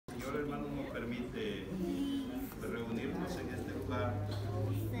Señor, hermano, nos permite reunirnos en este lugar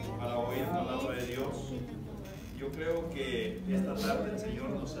para oír la palabra de Dios. Yo creo que esta tarde el Señor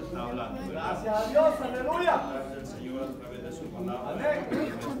nos está hablando, ¿verdad? Gracias a Dios, aleluya. Esta tarde el Señor, a través de su palabra,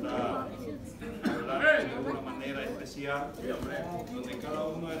 nos está hablando de una manera especial, donde cada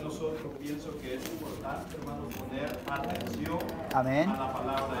uno de nosotros pienso que es importante, hermano, poner atención a la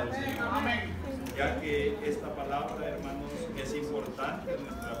palabra del Señor. Ya que esta palabra, hermanos, es importante en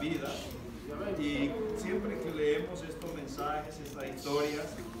nuestra vida, y siempre que leemos estos mensajes, estas historias,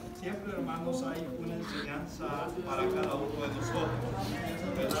 siempre, hermanos, hay una enseñanza para cada uno de nosotros,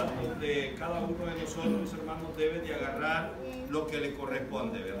 ¿verdad? Donde cada uno de nosotros, hermanos, debe de agarrar lo que le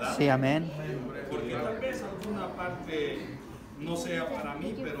corresponde, ¿verdad? Sí, amén. Porque tal vez alguna parte no sea para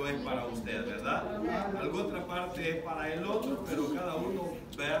mí, pero es para usted, ¿verdad? Alguna otra parte es para el otro, pero cada uno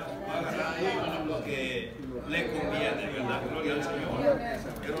va a agarrar lo que le conviene, ¿verdad? Gloria al Señor.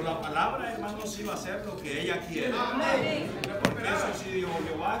 Pero la palabra, hermanos, sí va a ser lo que ella quiere, ¿verdad? Porque eso sí dijo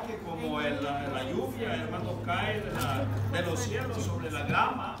Jehová, que como la lluvia, hermanos, cae de los cielos sobre la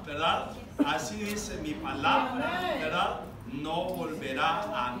grama, ¿verdad? Así dice mi palabra, ¿verdad? No volverá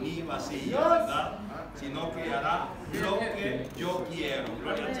a mí vacía, ¿verdad? Sino que hará lo que yo quiero.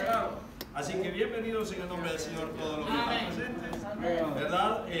 Gloria al Señor. Así que bienvenidos en el nombre del Señor todos los que están presentes,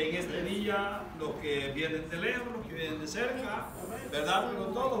 ¿verdad? En este día, los que vienen de lejos, los que vienen de cerca, ¿verdad? Pero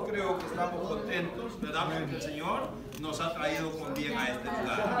todos creo que estamos contentos, ¿verdad? Porque el Señor nos ha traído con bien a este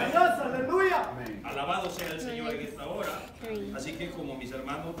lugar. ¡Aleluya! Alabado sea el Señor en esta hora. Así que como mis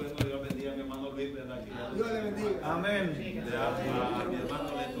hermanos, pues Dios bendiga a mi hermano Luis, ¿verdad? Que ya Dios le bendiga. Amén. a mi hermano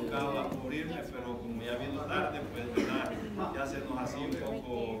le tocaba cubrirme, pero como ya vino tarde, pues ¿verdad? Ya se nos hacía un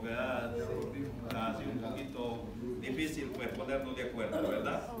poco, ¿verdad? Así un poquito difícil pues ponernos de acuerdo,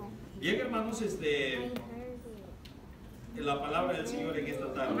 ¿verdad? Bien, hermanos, la palabra del Señor en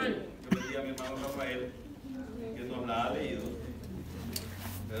esta tarde, yo bendiga a mi hermano Rafael, que nos la ha leído,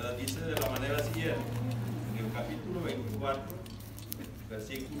 ¿verdad? Dice de la manera siguiente, en el capítulo 24,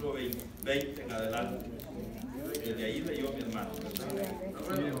 versículo 20 en adelante. Desde ahí leyó mi hermano, ¿verdad?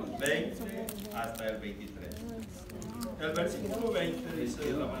 20 hasta el 23. El versículo 20 dice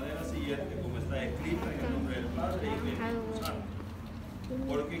de la manera siguiente, como está escrito en el nombre del Padre y del Espíritu Santo.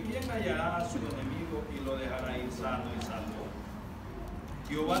 Porque ¿quién hallará a su enemigo y lo dejará ir sano y salvo?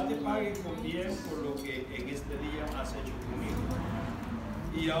 Jehová te pague con bien por lo que en este día has hecho conmigo.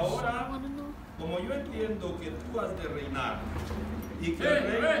 Y ahora, como yo entiendo que tú has de reinar y que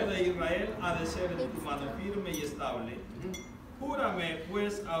el reino de Israel ha de ser en tu mano firme y estable, júrame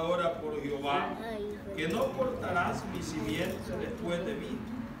pues ahora por Jehová que no cortarás mi simiente después de mí,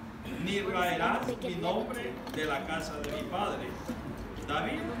 ni raerás mi nombre de la casa de mi padre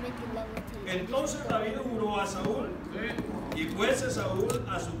David. Entonces David juró a Saúl, y fuese Saúl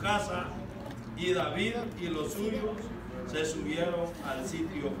a su casa, y David y los suyos se subieron al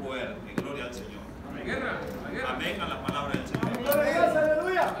sitio fuerte. Gloria al Señor. Amén a la palabra del Señor.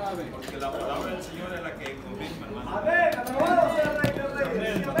 ¡Aleluya! Porque la palabra del Señor es la que confirma, hermano. Amén. Alabado sea el Rey de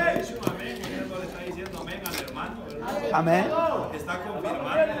Reyes. Amén. Usted no le está diciendo amén al hermano, ¿verdad? Amén. Está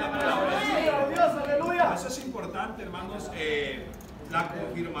confirmando la palabra del Señor. Dios, aleluya. Eso es importante, hermanos, la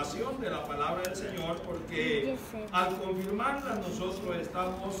confirmación de la palabra del Señor, porque al confirmarla nosotros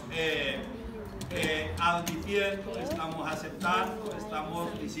estamos admitiendo, estamos aceptando,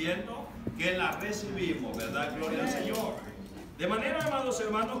 estamos diciendo que la recibimos, ¿verdad? Gloria al Señor. De manera, amados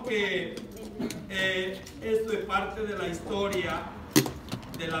hermanos, que esto es parte de la historia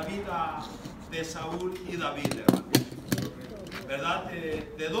de la vida de Saúl y David, hermanos. ¿Verdad?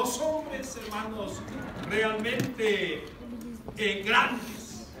 De dos hombres, hermanos, realmente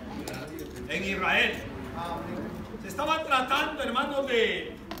grandes en Israel. Se estaba tratando, hermanos,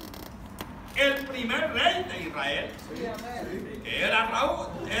 de el primer rey de Israel, que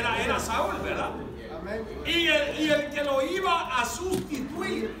era Saúl, ¿verdad? Y el que lo iba a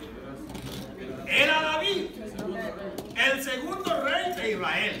sustituir era David, el segundo rey de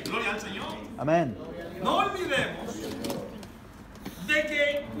Israel. Gloria al Señor. Amén. No olvidemos de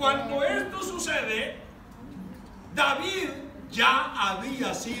que cuando esto sucede, David ya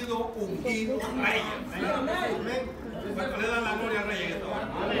había sido ungido rey. Le dan la gloria al rey en esta hora.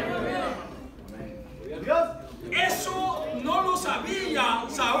 Eso no lo sabía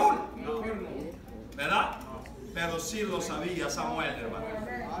Saúl, ¿verdad? Pero sí lo sabía Samuel, hermano.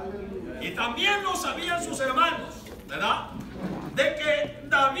 Y también lo sabían sus hermanos, ¿verdad? De que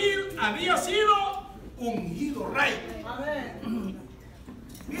David había sido ungido rey.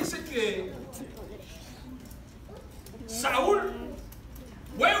 Dice que Saúl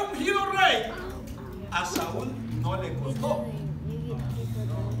fue ungido rey. A Saúl no le costó.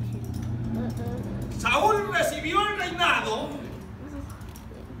 reinado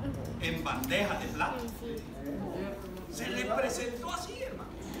en bandeja de plata. Se le presentó así,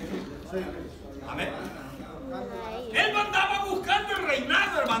 hermano. Amén. Él no andaba buscando el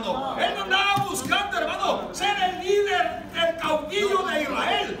reinado, hermano. Él no andaba buscando, hermano, ser el líder del caudillo de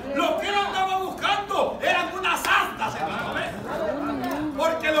Israel. Lo que él andaba buscando eran unas asnas, hermano. ¿Ves?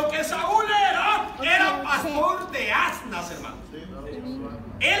 Porque lo que Saúl era pastor de asnas, hermano.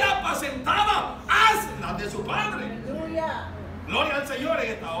 Él apacentaba asnas de su padre. Gloria al Señor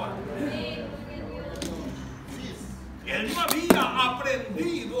en esta hora. Él no había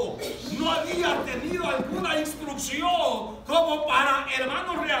aprendido, no había tenido alguna instrucción como para,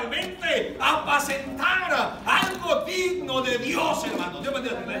 hermanos, realmente apacentar algo digno de Dios, hermanos. Dios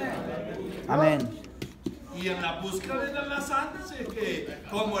bendiga. Amén. Y en la búsqueda de las asnas es que,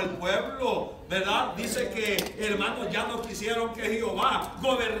 como el pueblo, ¿verdad? Dice que, hermanos, ya no quisieron que Jehová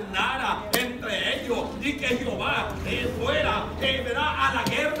gobernara entre ellos y que Jehová fuera, ¿verdad?, a la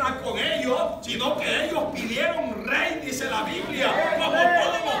guerra con ellos, sino que ellos pidieron rey, dice la Biblia, como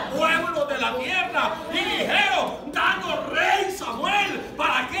todos los pueblos de la tierra, y dijeron: danos rey, Samuel,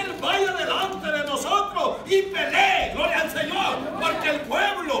 para que él vaya delante de nosotros y pelee. Gloria al Señor, porque el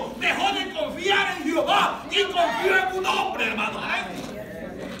pueblo dejó de confiar en Jehová y confió en un hombre, hermano.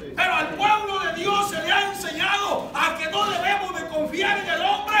 Pero al pueblo de Dios se le ha enseñado a que no debemos de confiar en el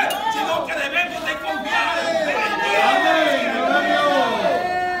hombre, sino que debemos de confiar en Dios.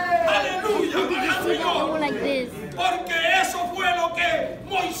 Aleluya, gloria al Señor. Porque eso fue lo que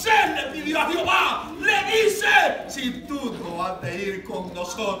Moisés le pidió a Jehová. Le dice: si tú no has de ir con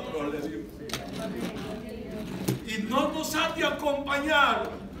nosotros, le dijo, y no nos has de acompañar,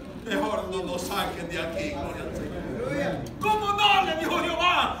 mejor no nos saquen de aquí. Gloria al Señor. ¿Cómo no? Le dijo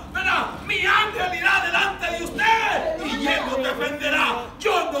Jehová. ¿Verdad? Mi ángel irá delante de usted y él nos defenderá.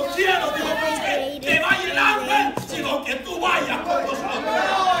 Yo no quiero, dijo Moisés, que vaya el ángel, sino que tú vayas con nosotros.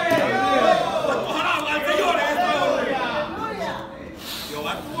 Ojalá al Señor en esta hora.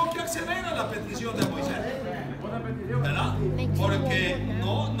 Jehová tuvo que acceder a la petición de Moisés, ¿verdad? Porque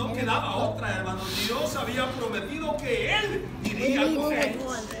no quedaba otra, hermano. Dios había prometido que él iría con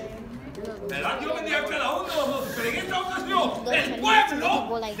ellos, ¿verdad? Dios bendiga a cada uno de nosotros. Pero en esta ocasión el pueblo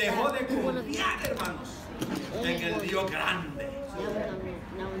dejó de confiar, hermanos, en el Dios grande,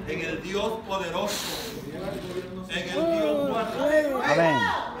 en el Dios poderoso, en el Dios guardián, Amén.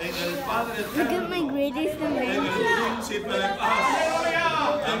 en el Padre eterno, en el Príncipe de paz,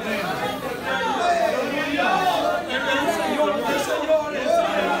 amén, en el Señor de señores,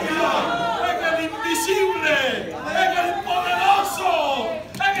 en el invisible, en el poderoso,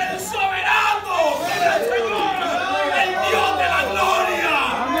 en el soberano, en el Señor, el Dios de la gloria,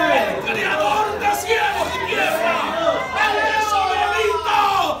 el creador de cielos y tierra, el que sobrevita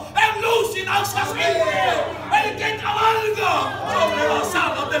en luz y danza el que cabalga sobre las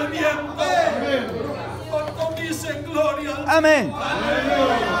alas del viento. Cuando dicen gloria al Señor. Amén.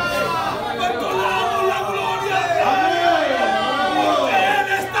 Cuando damos la gloria a Dios, porque Él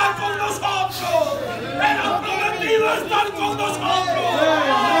está con nosotros. Él ha prometido estar con nosotros.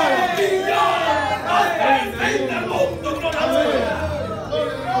 Y ya hasta el fin del mundo, gloria al Señor.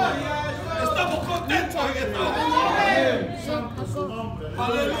 Estamos contentos en esta hora.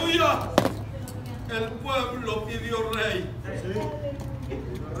 Aleluya. El pueblo pidió rey.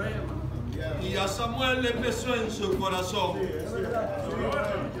 Y a Samuel le pesó en su corazón.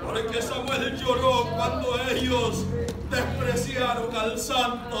 Porque Samuel lloró cuando ellos despreciaron al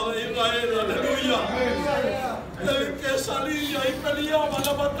Santo de Israel. Aleluya. El que salía y peleaba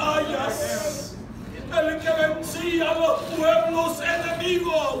las batallas. El que vencía a los pueblos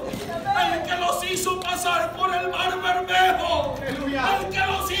enemigos. El que los hizo pasar por el mar Bermejo. El que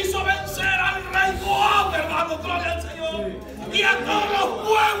los hizo vencer al rey Moab, hermano, gloria al Señor. Y a todos los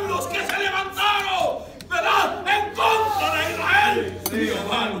pueblos que se levantaron, ¿verdad?, en contra de Israel.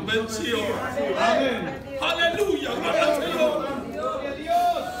 Jehová los venció. Amén. Aleluya, gloria al Señor.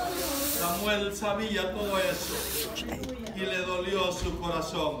 Samuel sabía todo eso y le dolió su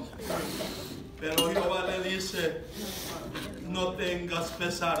corazón. Pero Jehová le dice: no tengas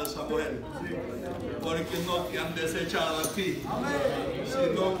pesar, Samuel, porque no te han desechado a ti,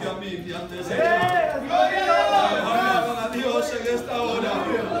 sino que a mí te han desechado. Alaben a Dios en esta hora.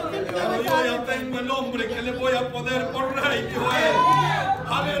 Pero yo ya tengo el hombre que le voy a poner por rey, dijo él.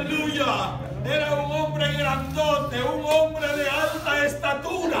 Aleluya. Era un hombre grandote, un hombre de alta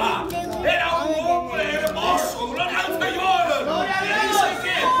estatura. Era un hombre hermoso, gloria al Señor. Y dice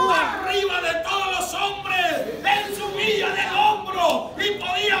que arriba de todos los hombres, él subía del hombro y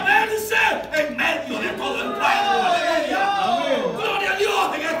podía verse en medio de todo el pueblo. Aleluya. Gloria a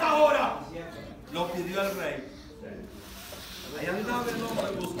Dios en esta hora. Lo pidió el rey. Ahí andaba el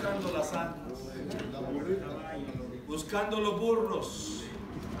hombre buscando las asnas, buscando los burros.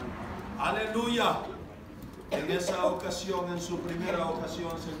 Aleluya. En esa ocasión, en su primera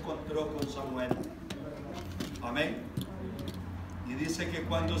ocasión, se encontró con Samuel. Amén. Y dice que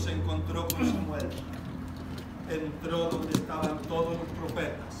cuando se encontró con Samuel, entró donde estaban todos los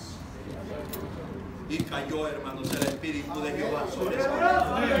profetas. Y cayó, hermanos, el Espíritu de Jehová sobre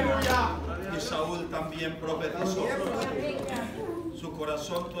Saúl. Y Saúl también profetizó. Su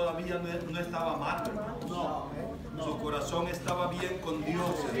corazón todavía no estaba mal, hermanos. Su corazón estaba bien con Dios,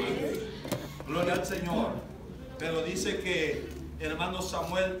 hermanos. Gloria al Señor. Pero dice que hermano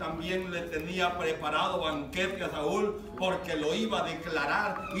Samuel también le tenía preparado banquete a Saúl, porque lo iba a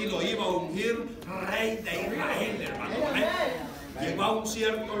declarar y lo iba a ungir rey de Israel, hermano. Llegó a un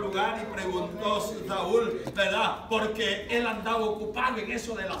cierto lugar y preguntó Saúl, ¿verdad? Porque él andaba ocupado en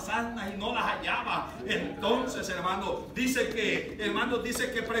eso de las asnas y no las hallaba. Entonces, hermano, dice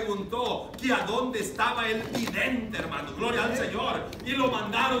que preguntó que a dónde estaba el vidente, hermano. Gloria al Señor. Y lo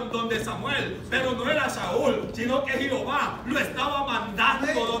mandaron donde Samuel, pero no era Saúl, sino que Jehová lo estaba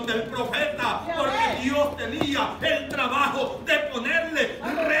mandando donde el profeta, porque Dios tenía el trabajo de ponerle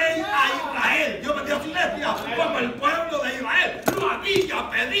rey a Israel. Dios bendiga a su iglesia, como el pueblo de Israel lo había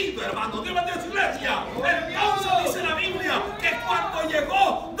pedido, hermano. Dios bendiga a su iglesia. Entonces dice la Biblia que cuando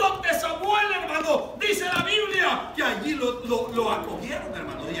llegó donde Samuel, hermano, dice la Biblia que allí lo acogieron,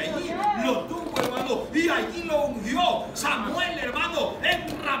 hermano, y allí lo tuvo, hermano, y allí lo ungió Samuel, hermano,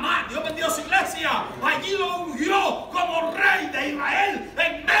 en Ramá. Dios bendiga a su iglesia. Allí lo ungió como rey de Israel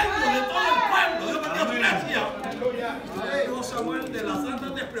en medio de todo el pueblo. Dios bendiga a su iglesia. Dijo Samuel, de las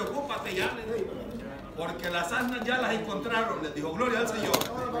asnas despreocúpate, ya le digo, porque las asnas ya las encontraron. Les dijo, gloria al Señor,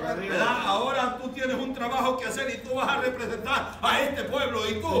 ¿verdad? Ahora tú tienes un trabajo que hacer y tú vas a representar a este pueblo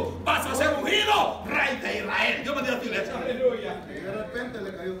y tú vas a ser ungido rey de Israel. Dios bendiga a tu iglesia. Aleluya. Y de repente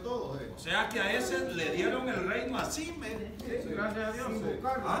le cayó todo. O sea que a ese le dieron el reino así, Gracias a Dios.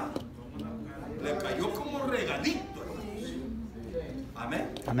 ¿Ah? Le cayó como regalito, hermanos.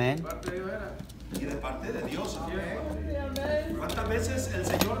 Amén. Amén. Y de parte de Dios. ¿Cuántas veces el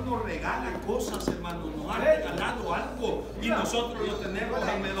Señor nos regala cosas, hermano? Nos ha regalado algo y nosotros lo tenemos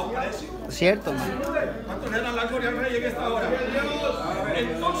en menosprecio. Cierto, hermano. ¿Cuántos le dan la gloria al Rey en esta hora?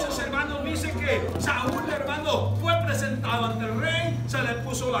 Entonces, hermano, dice que Saúl, hermano, fue presentado ante el rey, se le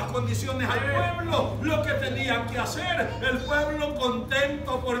puso las condiciones al pueblo, lo que tenían que hacer. El pueblo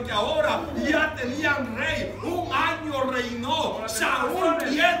contento porque ahora ya tenían rey. Un año reinó Saúl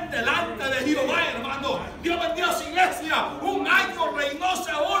bien delante de Jehová, hermano. Dios bendiga a su iglesia. Un año reinó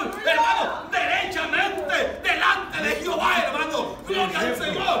Saúl, hermano, derechamente delante de Jehová, hermano. Gloria al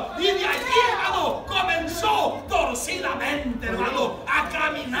Señor. Y de allí, hermano, comenzó torcidamente, hermano, a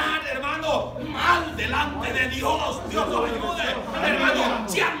caminar, hermano, mal delante de Dios. Dios nos ayude, hermano.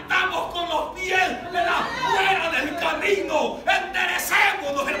 Si andamos con los pies, ¿verdad?, fuera del camino,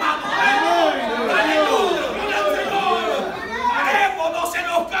 enderecémonos, hermano. Aleluya. Gloria al Señor. Parémonos en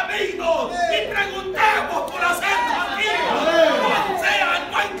los caminos y preguntemos por hacernos aquí cuál sea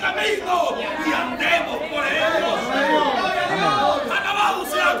el buen camino y andemos por ellos. Alabado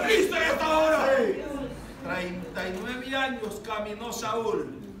sea Cristo en esta hora. 39 años caminó Saúl,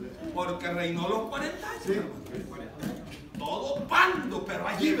 porque reinó los 40 años. Todo pando, pero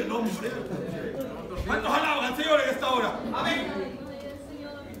allí el hombre. ¿Cuántos alaban al Señor en esta hora? Amén.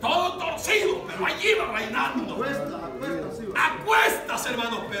 Todo torcido, pero allí va reinando. Acuestas,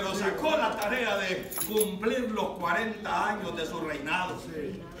 hermanos, pero sacó la tarea de cumplir los 40 años de su reinado.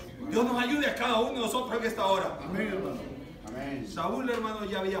 Dios nos ayude a cada uno de nosotros en esta hora. Amén, hermano. Amén. Saúl, hermano,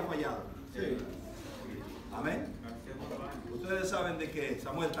 ya había fallado. Amén. Ustedes saben de que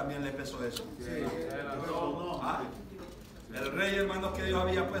Samuel también le pesó eso. ¿Ah? El rey, hermanos, que Dios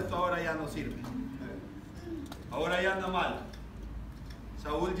había puesto ahora ya no sirve. Ahora ya anda mal.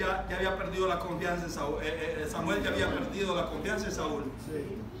 Saúl ya había perdido la confianza en Saúl. Samuel ya había perdido la confianza en Saúl.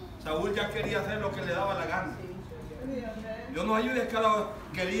 Saúl ya quería hacer lo que le daba la gana. Dios nos ayude,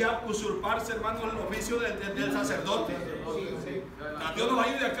 quería usurparse, hermano, el oficio del sacerdote. Dios nos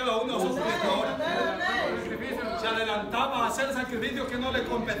ayude a cada uno de nosotros en esta hora. Se adelantaba a hacer sacrificios que no le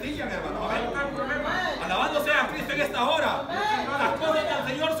competían, hermano. Alabado sea Cristo en esta hora. Las cosas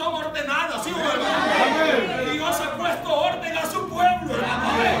del Señor son ordenadas, ¿sí, hermano? Dios ha puesto orden a su pueblo, hermano.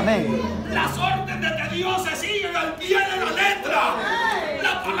 Amén. Las órdenes de Dios se siguen al pie de la letra.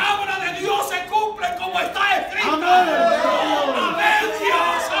 La palabra de Dios se cumple como está escrita. Amén,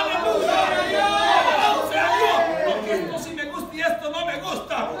 Dios. Aleluya. Alabado sea Dios. Porque esto sí me gusta y esto no me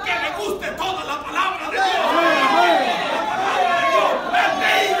gusta. Que me guste toda la palabra de Dios. La palabra de Dios es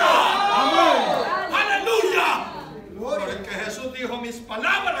vida. Aleluya.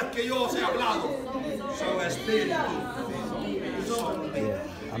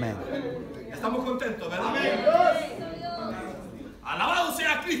 Amén. Estamos contentos, ¿verdad? Alabado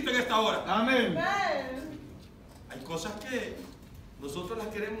sea Cristo en esta hora. Amén. Hay cosas que nosotros las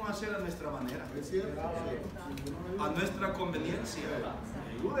queremos hacer a nuestra manera, a nuestra conveniencia.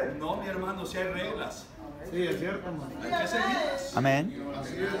 No, mi hermano, si hay reglas, Sí, es cierto, hermano. hay que seguirlas. Amén.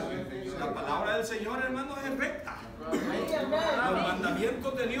 La palabra del Señor, hermano, es recta. Los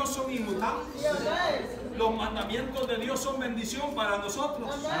mandamientos de Dios son inmutables. Los mandamientos de Dios son bendición para nosotros.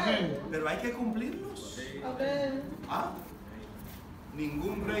 Amén. Pero hay que cumplirlos. ¿Ah?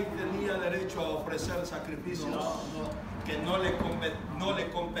 Ningún rey tenía derecho a ofrecer sacrificios que no le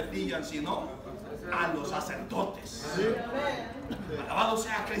competían sino a los sacerdotes. Alabado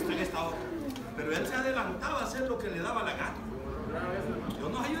sea Cristo en esta hora. Pero él se adelantaba a hacer lo que le daba la gana.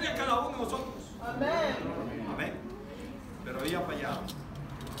 Dios nos ayude a cada uno de nosotros. Amén. Pero había fallado.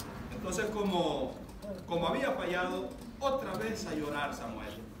 Entonces, como había fallado, otra vez a llorar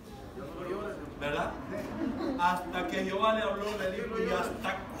Samuel. ¿Verdad? Hasta que Jehová le habló, le dijo: ¿y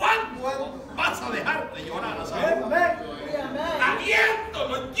hasta cuándo vas a dejar de llorar a Saúl?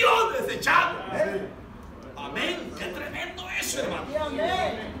 Habiéndolo yo desechado. Amén. Qué tremendo eso, hermano.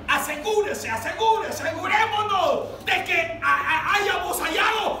 Asegurémonos de que hayamos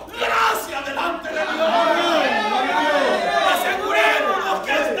hallado gracia delante de Dios. Asegurémonos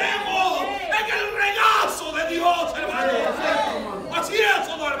que estemos en el regazo de Dios, hermano. Así es,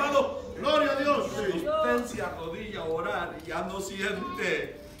 ¿no, hermano? Gloria a Dios. Usted se arrodilla a orar y ya no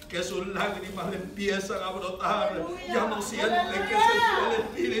siente que sus lágrimas le empiezan a brotar. Ya no siente que el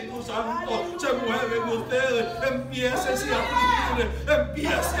Espíritu Santo se mueve en usted. Empiece a afligir,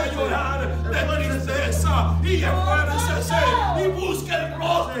 empiece a llorar de tristeza y esfuércese y busque el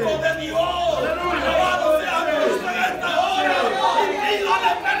rostro de Dios. Alabado sea Cristo en esta hora y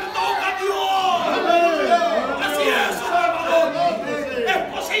pídale perdón a Dios. Así es, hermano. Es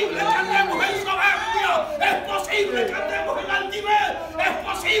posible que andemos en soberbia, es posible que andemos en altivez, es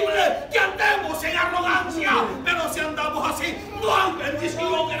posible que andemos en arrogancia, pero si andamos así, no hay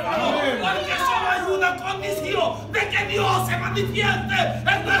bendición, hermano, porque solo hay una condición de que Dios se manifieste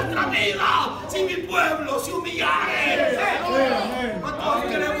en nuestra vida. Si mi pueblo se humillare, todos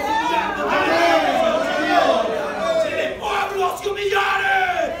queremos humillarnos. Si mi pueblo se humillare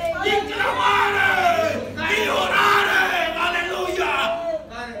y clamare y orare, aleluya,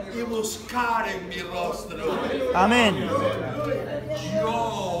 y buscar en mi rostro, Amén. yo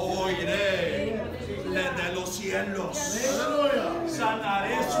oiré desde los cielos,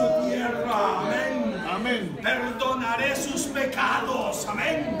 sanaré su tierra, amén. Amén. Perdonaré sus pecados,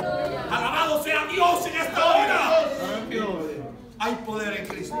 amén. Alabado sea Dios en esta hora. Hay poder en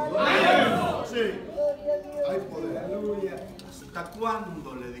Cristo. Sí. Hay poder. ¿Hasta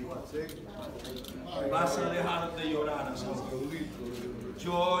cuándo? Le dijo. Vas a dejar de llorar a Saúl.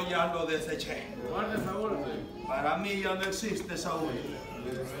 Yo ya lo deseché. Para mí ya no existe Saúl.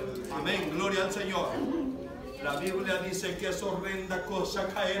 Amén, gloria al Señor. La Biblia dice que es horrenda cosa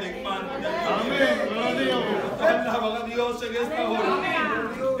caer en manos del enemigo. Alaban a Dios en esta hora.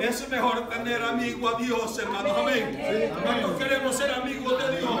 Es mejor tener amigo a Dios, hermanos. Amén. ¿Cuántos queremos ser amigos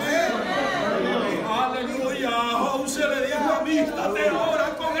de Dios? Aleluya. Aún se le dijo: amístate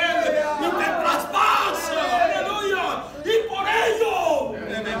ahora con Él y te traspasa. Aleluya. Y por ello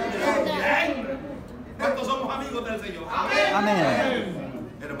debemos bien. ¿Cuántos somos amigos del Señor? Amén.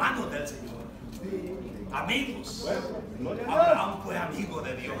 Hermanos del Señor. Amigos. Abraham fue amigo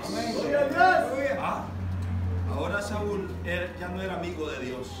de Dios. Ah, ahora Saúl ya no era amigo de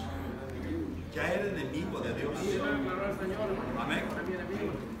Dios, ya era enemigo de Dios. Amén.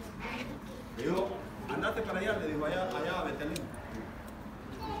 Dijo: andate para allá, le dijo, allá a Betelén.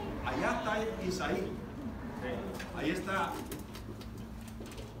 Allá está Isaí. Ahí está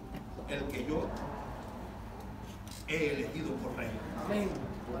el que yo he elegido por rey.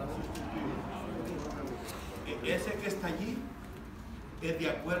 Ese que está allí es de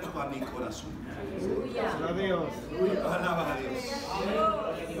acuerdo a mi corazón. A Dios. Alaba a Dios.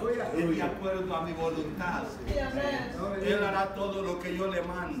 Es de acuerdo a mi voluntad. Él hará todo lo que yo le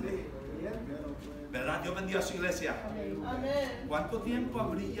mande. ¿Verdad? Dios bendiga a su iglesia. ¿Cuánto tiempo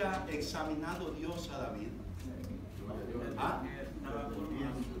habría examinado Dios a David? ¿Ah?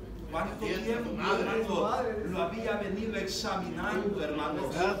 ¿Cuánto tiempo, hermano, lo había venido examinando,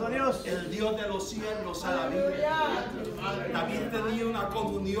 hermanos? El Dios de los cielos a David. David tenía una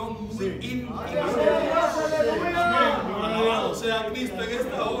comunión muy íntima. Alabado sea Cristo en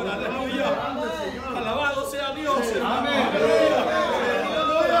esta hora, aleluya. Alabado sea Dios, hermano.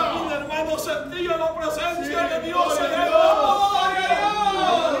 Un hermano sentía la presencia de Dios en él.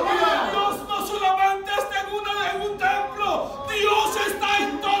 Dios no solamente está en una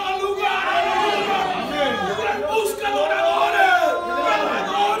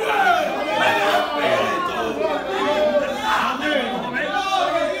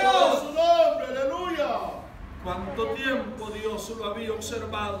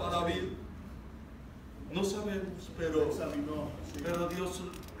Pero Dios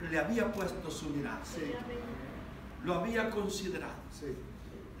le había puesto su mirada. Lo había considerado.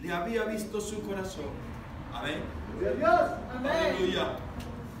 Le había visto su corazón. Amén. Aleluya.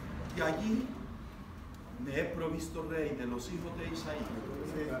 Y allí me he provisto rey de los hijos de Isaí.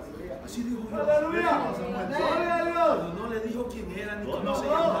 Así dijo Dios. Pero no le dijo quién era ni cómo se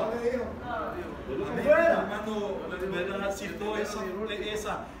llamaba. Amén. Hermano, ¿verdad? Citó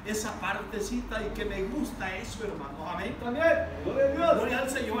esa partecita y que me gusta eso, hermano. Amén. Gloria al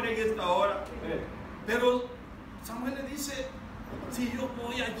Señor en esta hora. Pero Samuel le dice, si yo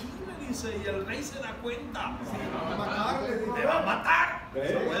voy allí, le dice, y el rey se da cuenta, me va a matar.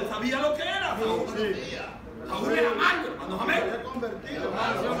 Samuel sabía lo que era. Saúl era malo, hermano. Amén.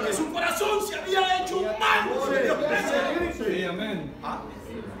 Porque su corazón se había hecho un malo. Sí, amén.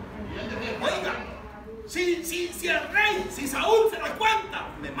 Oiga, si el rey, si Saúl se da cuenta,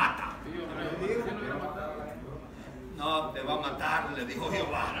 me mata. No, te va a matar, le dijo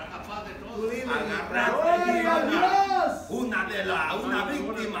Jehová. Agarrate una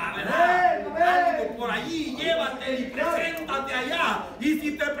víctima, ¿verdad? Algo por allí, llévate y preséntate allá. Y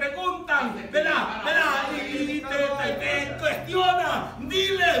si te preguntan, ¿verdad? Y te cuestiona,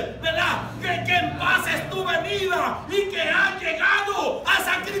 dile, ¿verdad? Que en paz es tu venida y que has llegado a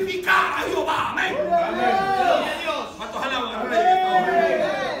sacrificar a Jehová. Amén. ¿Cuántos alaban al rey?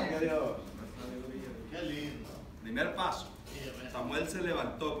 Qué lindo. Primer paso. Samuel se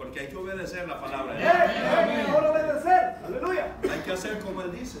levantó porque hay que obedecer la palabra. Hay que hacer como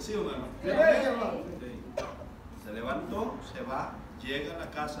él dice, ¿sí o no? Se levantó, se va, llega a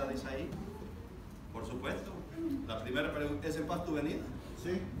la casa de Isaí. Por supuesto. La primera pregunta es: ¿en paz tu venida?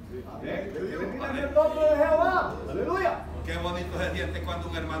 Sí. Qué bonito se siente cuando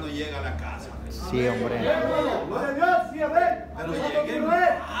un hermano llega a la casa. Sí, hombre. Pero llegue en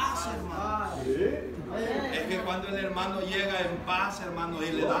paz, hermano. Es que cuando el hermano llega en paz, hermano,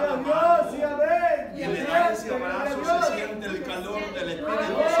 y le da la mano, y le da ese abrazo, se siente el calor del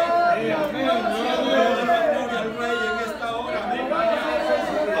Espíritu Santo. Gloria al Rey en esta hora.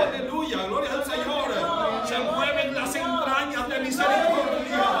 Aleluya, gloria al Señor. Se mueven las entrañas de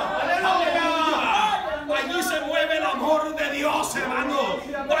misericordia. Aleluya. Allí se mueve el amor de Dios, hermano.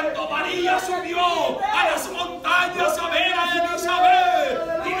 Cuando María subió a las montañas a ver a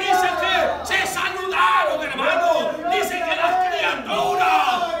Elizabeth, y dice que se saludaron, hermano. Dice que las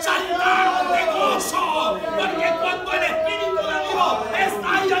criaturas saltaron de gozo, porque cuando el Espíritu de Dios está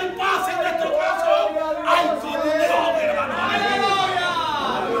ahí en paz en nuestro corazón, hay comunión, hermano.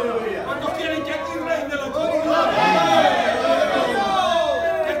 Aleluya. ¿Cuántos quieren que aquí reine la comunión?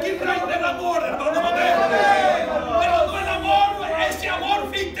 Que aquí reine el amor, hermano. Pero no el amor, ese amor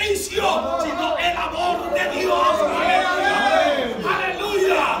ficticio, sino el amor de Dios.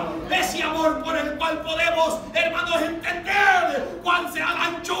 Aleluya. Ese amor por el cual podemos, hermanos, entender cuál sea la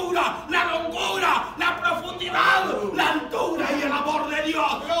anchura, la longura, la profundidad, la altura y el amor de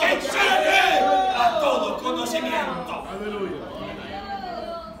Dios que excede a todo conocimiento.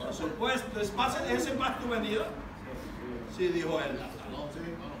 Por supuesto, ¿es en paz tu venida? Sí, dijo él.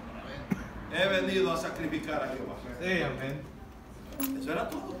 He venido a sacrificar a Jehová. Sí, amén. Eso era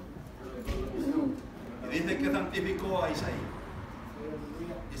todo. Y dice que santificó a Isaí.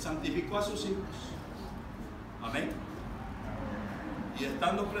 Y santificó a sus hijos. Amén. Y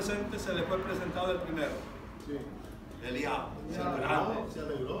estando presente se le fue presentado el primero. Eliab. Se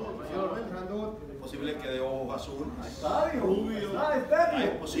alegró. Es posible que de ojos azules. Rubio. Es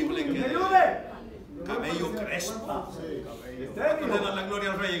posible que de cabello crespo. ¿Cuántos le dan la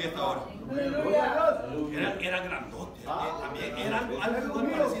gloria al Rey en esta hora? Era grandote. También era algo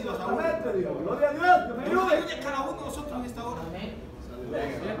muy parecido a Saúl. Aleluya, cada uno de nosotros en esta hora.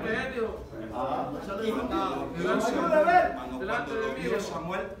 Cuando lo vio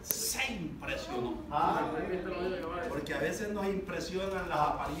Samuel, se impresionó. Porque a veces nos impresionan las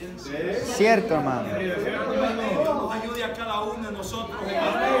apariencias. Cierto, hermano. Dios nos ayude a cada uno de nosotros.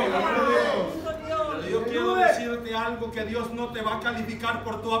 Pero yo quiero decirte algo: que Dios no te va a calificar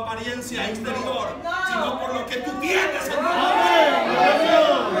por tu apariencia exterior, sino por lo que tú tienes en tu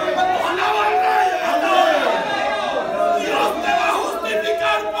Dios te va a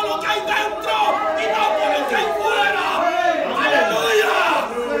justificar por lo que hay dentro y no por lo que hay fuera. Aleluya.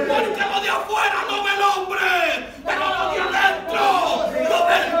 Porque lo de afuera no ve el hombre, pero lo de adentro lo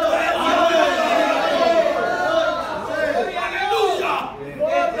ve el Aleluya.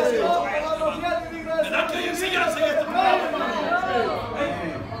 ¿Verdad que hay enseñanza en este programa?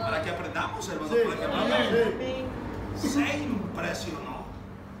 Para que aprendamos, hermano, para que aprendamos. Se impresionó.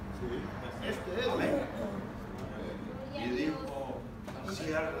 Amén. Y dijo: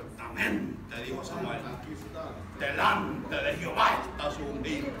 ciertamente, dijo Samuel, delante de Jehová está su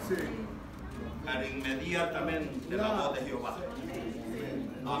ungido. Pero inmediatamente la voz de Jehová,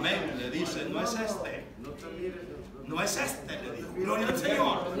 amén, le dice, no es este. No es este, le dijo. Gloria al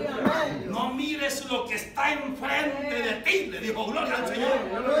Señor. No mires lo que está enfrente de ti, le dijo. Gloria al Señor.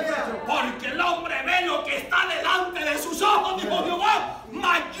 Porque el hombre ve lo que está delante de sus ojos, dijo Jehová.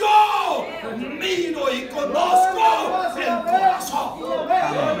 Mas yo miro y conozco el corazón.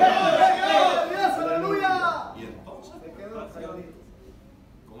 Y entonces,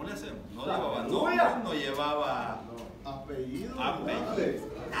 ¿cómo le hacemos? No llevaba nombre, no llevaba apellido.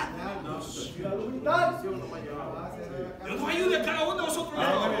 Dios nos ayude a cada uno de nosotros.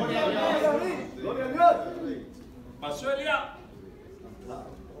 Gloria a Dios. Pasó Elías.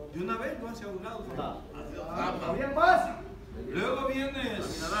 De una vez lo hace a un lado. Luego viene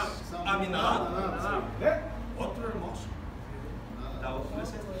Aminadab. Otro hermoso. La otra no es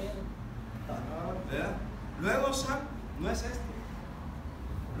este. ¿Verdad? Luego Sam, no es este.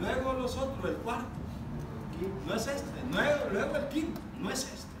 Luego los otros, el cuarto. No es este. Luego el quinto, no es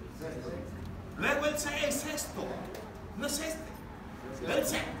este. Luego el sexto, no es este. El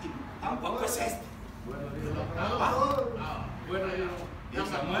séptimo, tampoco es este. Y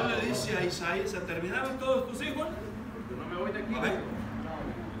Samuel le dice a Isaías, ¿se terminaron todos tus hijos? No me voy de aquí. A ver.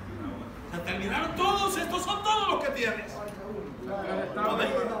 ¿Se terminaron todos? Estos son todos los que tienes. En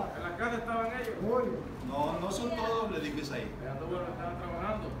la casa estaban ellos. No son todos, le dijo Isaías. Allá todos estaban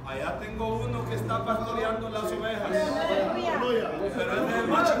trabajando. Allá tengo uno que está pastoreando las ovejas. Pero es el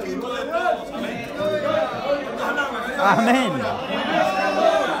más chiquito de todos. Amén.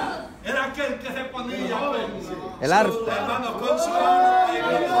 Era aquel que se ponía con El arpa. su hermano, con su arpa en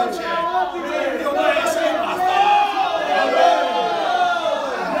la noche. Yo voy a ser pastor.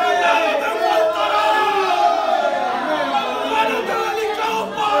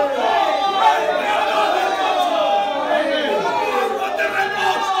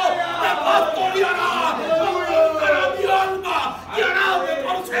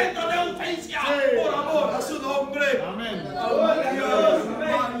 Por amor a su nombre. Amén.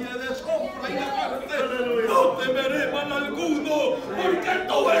 Valle de sombra y de muerte, no temeré mal alguno, porque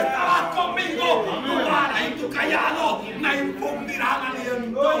tú estarás conmigo. Tu vara y tu callado me infundirán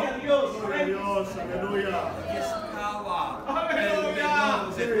aliento. Gloria a Dios. Aleluya. Aquí estaba el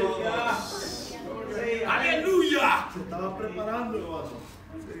menor de todos. Aleluya. Se estaba preparando, hermano.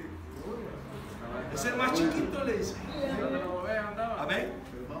 Es el más chiquito, le dice. Amén.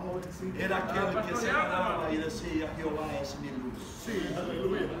 Era aquel que se paraba y decía, Jehová es mi luz. Sí,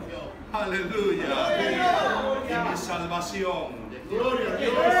 aleluya. Aleluya. Y mi salvación. Gloria a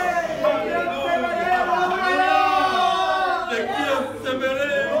Dios. ¿De quién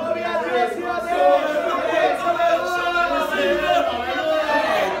temeré? Gloria a Dios.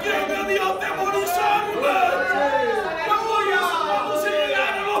 ¿Quién me dio atemorizarme? Cuando se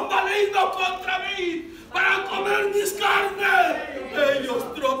llegaron los malignos contra mí para comer mis carnes, ellos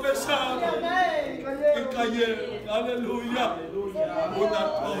tropezaron y cayeron. Aleluya. Una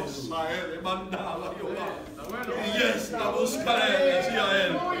cosa he demandado a Jehová, y esta buscaré, decía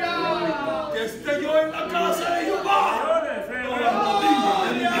él, que esté yo en la casa de Jehová todos los días de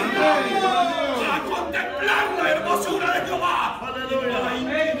mi vida, a contemplar la hermosura de Jehová, para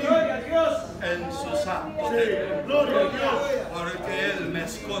inquirir en su santo templo. Gloria a Dios. Porque Él me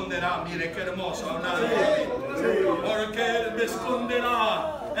esconderá, mire qué hermoso hablar de David. Porque Él me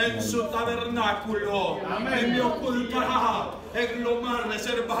esconderá en su tabernáculo y me ocultará en lo más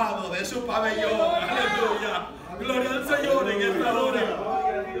reservado de su pabellón. Aleluya. Gloria al Señor en esta hora.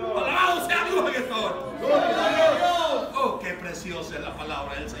 Alabado sea Dios en esta hora. Oh, qué preciosa es la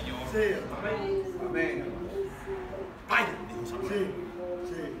palabra del Señor. Sí. Amén. Vayan, dijo Samuel.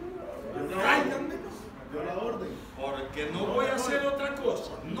 Sí. Tráiganme. Dio la orden. Porque no voy a hacer otra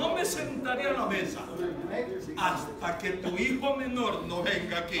cosa. No me sentaré a la mesa hasta que tu hijo menor no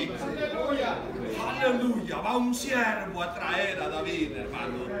venga aquí. Aleluya. Va un siervo a traer a David,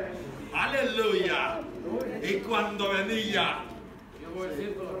 hermano. Aleluya. Y cuando venía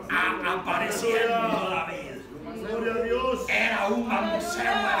apareciendo David, Gloria a Dios. era un mancebo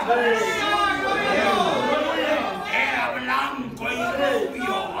hermoso. Era blanco y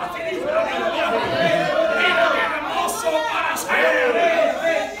rubio. Así dice la Biblia. Era hermoso para ser.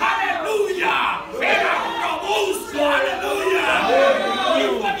 Aleluya. Era robusto. Aleluya. Y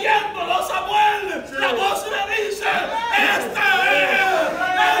fue viéndolo Samuel. La voz le dice: este es.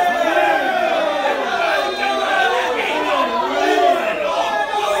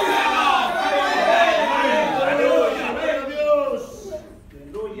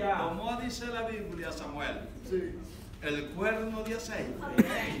 Como dice la Biblia, Samuel, el cuerno de aceite,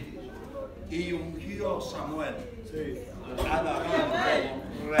 y ungió Samuel a David como rey.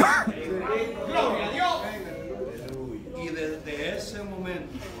 Gloria a Dios. Y desde ese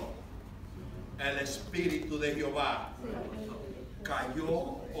momento el Espíritu de Jehová cayó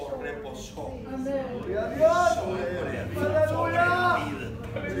o reposó sobre David.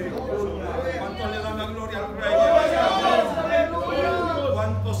 ¿Cuántos le dan la gloria al Rey?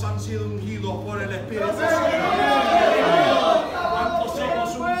 ¿Cuántos han sido ungidos por el Espíritu Santo? ¿Cuántos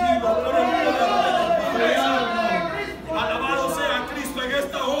somos ungidos por el Espíritu Santo? Alabado sea Cristo en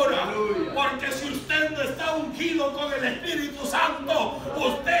esta hora, porque si usted no está ungido con el Espíritu Santo,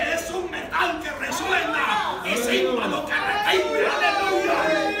 usted es un metal que resuena y símbolo que retumbe. Aleluya.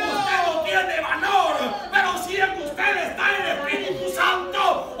 Usted no tiene valor, pero si en usted está el Espíritu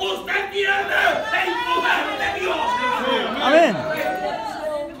Santo, usted tiene el poder de Dios. Amén.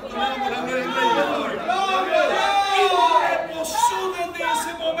 Y reposó desde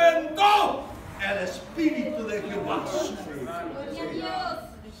ese momento el Espíritu de Jehová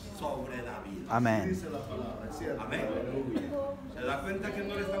sobre David. Amén. Amén. ¿Se da cuenta que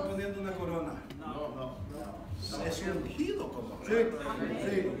no le están poniendo una corona? Es ungido como rey.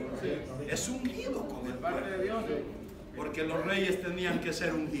 Es ungido como el pueblo. Porque los reyes tenían que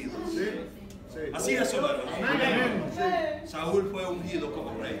ser ungidos. Así es, hermanos. Saúl fue ungido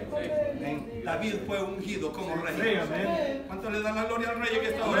como rey. David fue ungido como rey. ¿Cuánto le dan la gloria al rey en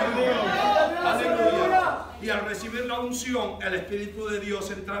esta hora? Aleluya. Y al recibir la unción, el Espíritu de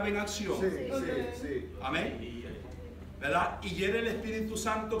Dios entraba en acción. Amén. ¿Verdad? Y era el Espíritu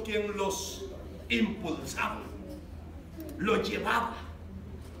Santo quien los impulsaba, los llevaba,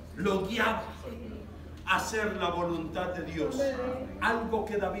 los guiaba a hacer la voluntad de Dios. Algo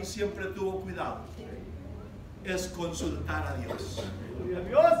que David siempre tuvo cuidado es consultar a Dios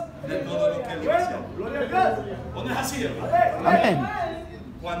de todo lo que él iba a hacer. ¿O no es así, hermano? Amén.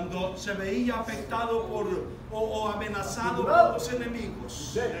 Cuando se veía afectado por o amenazado por los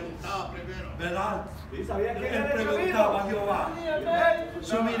enemigos, ¿verdad? Él preguntaba a Jehová: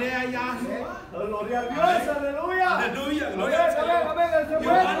 ¿subiré allá? Gloria a Dios, aleluya. Aleluya, gloria al Señor.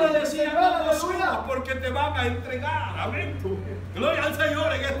 Jehová le decía: no subas porque te van a entregar. Amén. Gloria al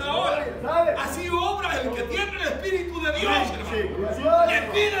Señor en esta hora. Así obra el que tiene el Espíritu de Dios, hermano. Le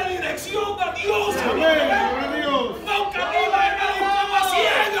pide dirección a Dios, hermano. No camina, hermano, como a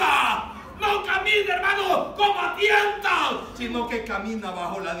ciega. No camina, hermano, como a tienta, sino que camina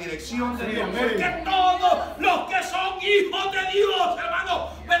bajo la dirección de Dios. Porque todos los que son hijos de Dios, hermano,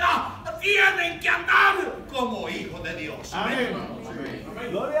 ¿verdad?, tienen que andar como hijos de Dios. Amén.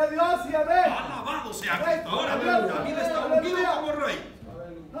 Gloria a Dios y amén. Alabado sea Cristo. Ahora David está ungido como rey.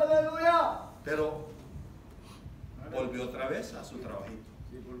 Aleluya. Pero volvió otra vez a su trabajito.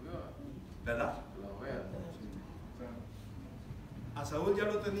 ¿Verdad? A Saúl ya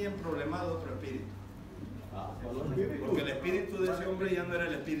lo tenían problemado otro espíritu. Porque el espíritu de ese hombre ya no era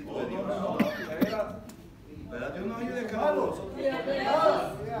el espíritu de Dios. ¿Verdad? Dios nos ayude a cada uno de nosotros.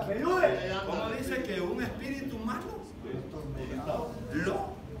 ¿Cómo dice que un espíritu malo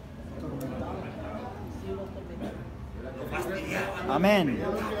lo fastidiaba? Amén.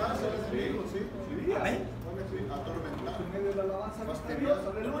 Amén.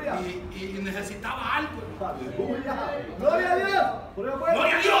 Y necesitaba algo. Gloria a Dios.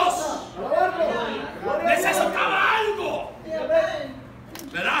 ¡Gloria a Dios! Necesitaba algo.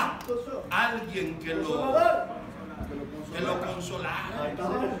 ¿Verdad? Alguien que lo consolara.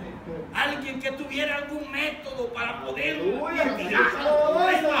 Alguien que tuviera algún método para poder mitigar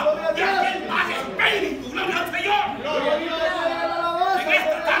de aquel mal espíritu. ¡Gloria al Señor! En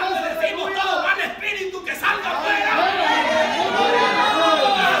esta tarde decimos: todo mal espíritu que salga afuera.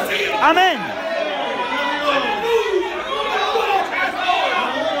 Amén.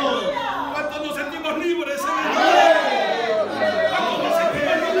 ¿Cuántos nos sentimos libres en el Señor? ¿Cuántos nos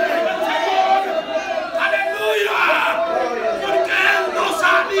sentimos libres en el Señor? ¡Aleluya! Porque Él nos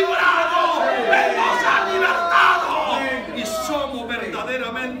ha librado, Él nos ha libertado y somos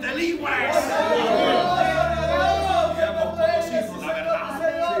verdaderamente libres. Y hemos conocido la verdad.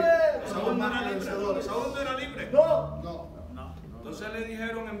 Saúl no era libre. Saúl no era libre. Entonces le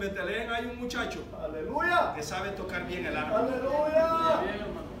dijeron: en Betlén hay un muchacho que sabe tocar bien el arpa.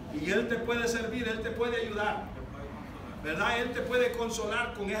 Y él te puede servir, él te puede ayudar, ¿verdad? Él te puede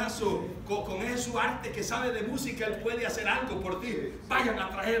consolar con ese su arte que sabe de música. Él puede hacer algo por ti. Vayan a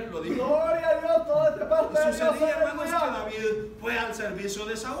traerlo, dijo. Gloria a Dios, todo este parte de Dios. Sucedía, hermanos, que David fue al servicio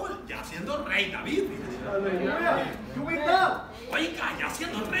de Saúl, ya siendo rey David. Aleluya. Oiga, ya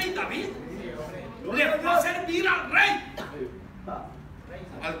siendo rey David, le fue a servir al rey,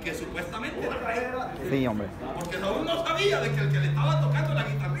 al que supuestamente era rey. Sí, hombre. Porque Saúl no sabía de que el que le estaba tocando la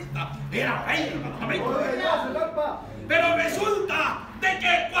guitarrista era rey, hermano. Amén. Pero resulta de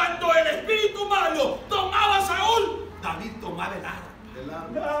que cuando el espíritu malo tomaba a Saúl, David tomaba el arpa.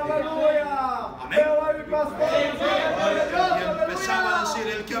 Aleluya. Amén. Jehová mi pastor. Y empezaba a decir: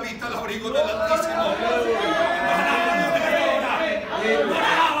 el que habita el abrigo del Altísimo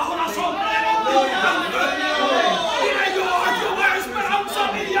morará bajo la sombra del Altísimo. Mire, yo voy a esperanza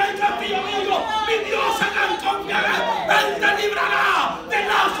mía y castillo mío. Mi Dios se la confiará. Él te librará del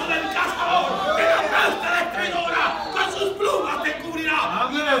lazo del cazador, de la peste destruidora. Con sus plumas te cubrirá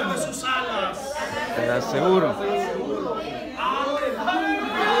y bajo sus alas Te lo aseguro.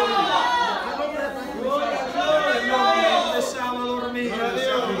 empezaba a dormir.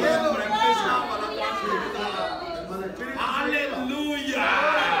 Empezaba la tranquilidad. Aleluya.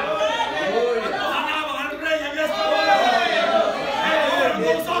 Nos alaban al Rey en esta hora.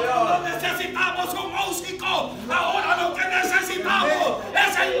 Nosotros no necesitamos un músico. Ahora lo que necesitamos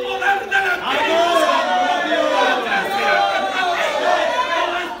es el poder del Espíritu Santo.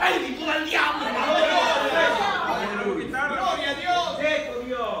 El espíritu del diablo. Gloria a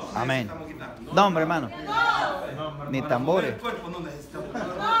Dios. Amén. No, hombre, hermano. Ni tambores. El cuerpo no necesitamos.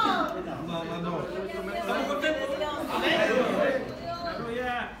 No. Estamos contentos.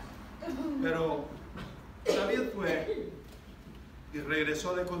 Pero David fue y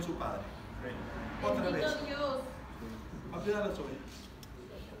regresó con su padre. Otra vez. A cuidar las ovejas.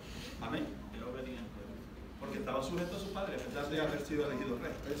 Amén. Porque estaba sujeto a su padre, a pesar de haber sido elegido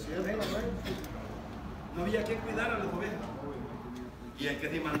rey. No había que cuidar a las ovejas. Y el que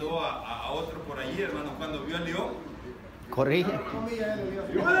se mandó a otro por allí, hermano, cuando vio al león, Corrige. porque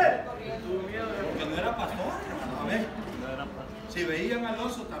no era pastor, hermano. Amén. Si veían al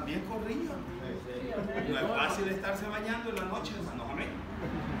oso, también corrían. No es fácil estarse bañando en la noche, hermano. Amén.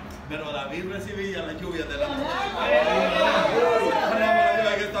 Pero David recibía las lluvias de la noche.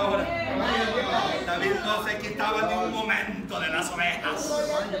 David no se quitaba ni un momento de las ovejas,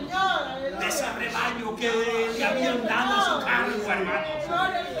 de ese rebaño que le habían dado a su cargo, hermanos.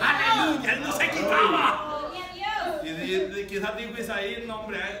 Aleluya, él no se quitaba. Y quizás dijo Isaías: no,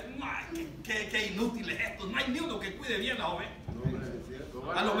 hombre, qué inútiles estos, no hay ni uno que cuide bien la oveja.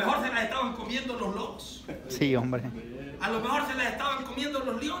 A lo mejor se las estaban comiendo los lobos. Sí, hombre. A lo mejor se las estaban comiendo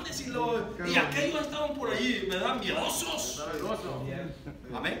los leones y aquellos estaban por allí, ¿verdad? Miedosos.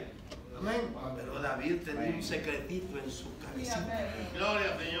 Amén. Pero David tenía un secretito en su cabecita.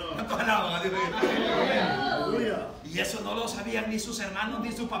 Gloria al Señor. ¿Cuántos alaban a Dios? Y eso no lo sabían ni sus hermanos,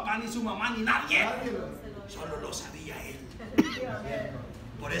 ni su papá, ni su mamá, ni nadie. Solo lo sabía él.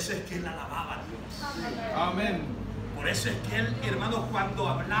 Por eso es que él alababa a Dios. Amén. Por eso es que él, hermanos, cuando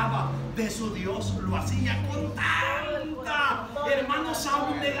hablaba de su Dios, lo hacía con tanta, hermanos,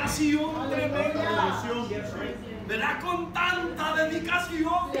 abnegación tremenda. ¿Verdad? Con tanta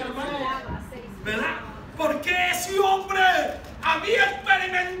dedicación, hermano. ¿Verdad? Porque ese hombre había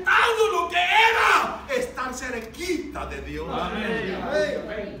experimentado lo que era estar cerquita de Dios.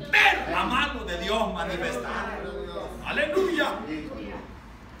 Amén. Ver la mano de Dios manifestada. Aleluya.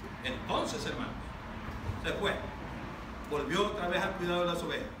 Entonces, hermanos, se fue. Volvió otra vez al cuidado de las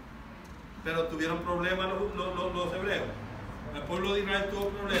ovejas. Pero tuvieron problemas los hebreos. El pueblo de Israel tuvo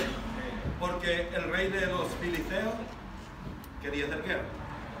problemas. Porque el rey de los filisteos quería hacer guerra.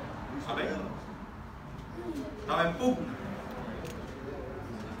 ¿Saben? Estaba en pugna.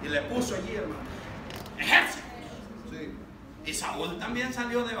 Y le puso allí, hermano, ejército. Y Saúl también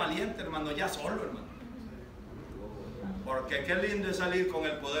salió de valiente, hermano, ya solo, hermano. Porque qué lindo es salir con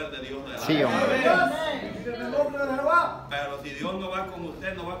el poder de Dios de la Sí, hombre. Pero si Dios no va con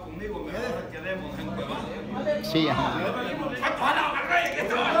usted, no va conmigo, mejor que quedemos en cuevado. Sí, hombre. ¿Cuántos alaban al rey que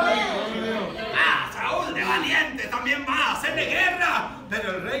estaba? Saúl de valiente también va a hacerle guerra. Pero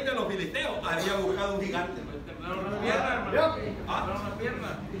el rey de los filisteos había buscado un gigante.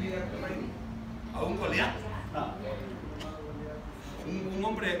 A un Goliat. Un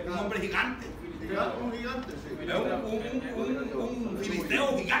hombre gigante. Un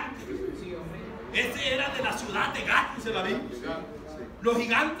filisteo gigante. Ese era de la ciudad de Gat, dice la Biblia. Los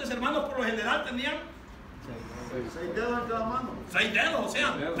gigantes, hermanos, por lo general tenían 6 dedos en cada mano. 6 dedos, o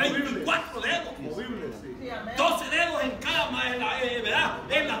sea, 24 dedos. 12 dedos en cada mano, ¿verdad?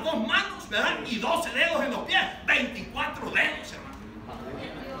 En las dos manos, ¿verdad? Y 12 dedos en los pies. 24 dedos, hermano.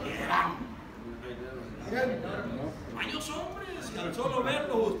 Eran tamaños hombres. Y al solo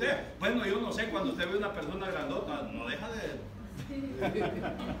verlos usted, bueno, yo no sé, cuando usted ve una persona grandota, no deja de...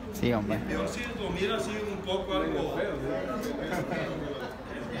 Sí, hombre. Peor si lo mira así un poco algo...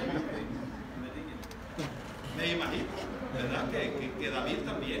 Me imagino, ¿verdad? Que David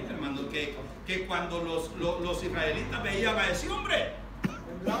también, hermano, que cuando los israelitas veían a ese hombre,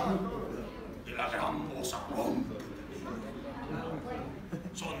 y la gran voz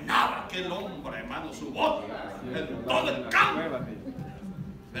aquel hombre, hermano, su voz en todo el campo,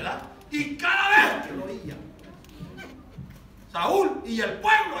 ¿verdad? Y cada vez que lo oía Saúl y el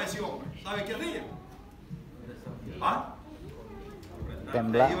pueblo de ese hombre, ¿sabe qué hacía? ¿Ah?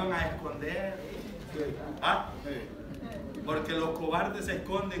 Temblar. Se iban a esconder. ¿Ah? Porque los cobardes se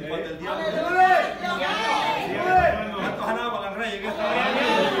esconden cuando el diablo. ¿Cuántos alaban al rey en esta hora?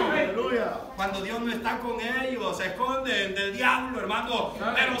 Cuando Dios no está con ellos, se esconden del diablo, hermano.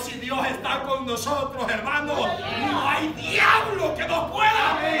 Pero si Dios está con nosotros, hermano, no hay diablo que nos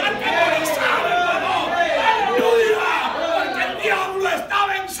pueda atemorizar, hermano. ¡Aleluya! Porque el diablo está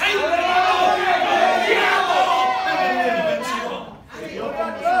vencido, hermano. El diablo venció.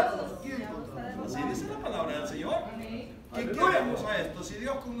 Así dice la palabra del Señor. ¿Quién queremos a esto? Si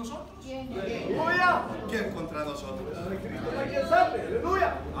Dios con nosotros, ¿quién contra nosotros?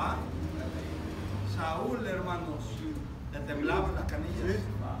 ¿Ah? Saúl, hermanos, le temblaban las canillas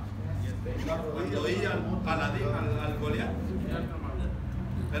cuando oía al Goliat.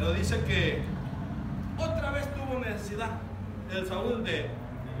 Pero dice que otra vez tuvo necesidad el Saúl de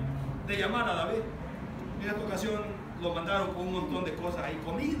llamar a David. En esta ocasión lo mandaron con un montón de cosas ahí,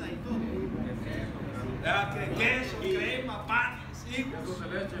 comida y todo. Queso, crema, panes, higos,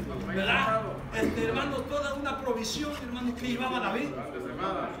 ¿verdad? Hermano, toda una provisión, hermano, que llevaba David.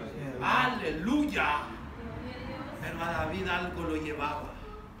 Aleluya. Pero a David algo lo llevaba.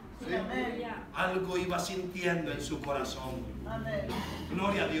 Algo iba sintiendo en su corazón.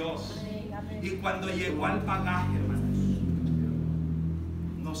 Gloria a Dios. Y cuando llegó al bagaje, hermanos,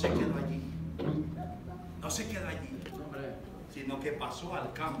 no se quedó allí. No se quedó allí, sino que pasó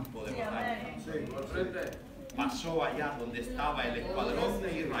al campo de batalla. Pasó allá donde estaba el escuadrón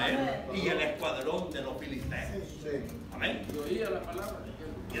de Israel y el escuadrón de los filisteos. Amén.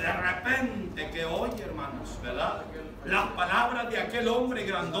 Y de repente que oye, hermanos, ¿verdad? Las palabras de aquel hombre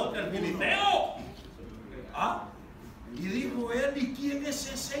grandote, el filisteo. ¿Ah? Y dijo él, ¿y quién es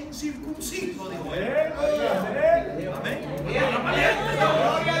ese incircunciso? Dijo él. Amén.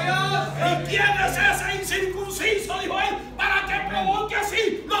 ¿Y quién es ese incircunciso? Dijo él, para que provoque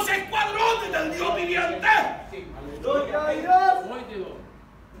así los escuadrones del Dios viviente.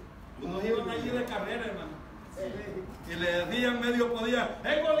 Unos iban allí de carrera, hermano, y le decían medio podía,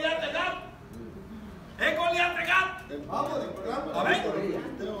 Goliat de Gat, Goliat de Gat. Amén.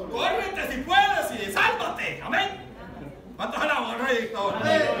 Córrete si puedes y sálvate. Amén. ¿Cuántos alaban al rey de esta hora?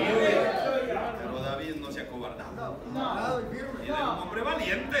 Pero David no se acobardaba. Y era un hombre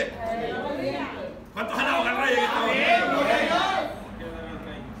valiente. ¿Cuántos alaban al rey de esta hora?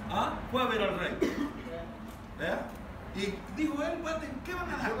 ¿Ah? Fue a ver al rey. ¿Vea? Y dijo él, ¿qué van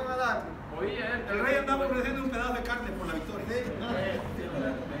a dar? El rey andaba ofreciendo un pedazo de carne por la victoria.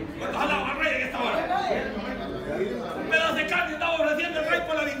 ¿Cuántos alaban al rey en esta hora? Un pedazo de carne andaba ofreciendo el rey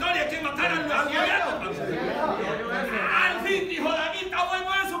por la victoria, que matara al gobierno. Al fin, dijo David, está bueno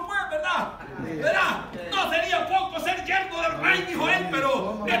eso, pues, ¿verdad? ¿Verdad? No sería poco ser yerno del rey, dijo él,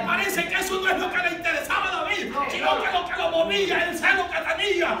 pero me parece que eso no es lo que le interesaba a David, sino que lo que lo movía, el celo que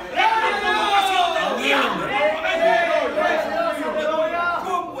tenía, la preocupación del diablo.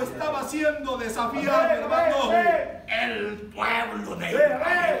 ¿Cómo estaba siendo desafiado, hermano? El pueblo de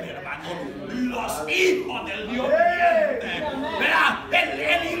Israel, hermano. Los hijos del Dios viviente. Verá,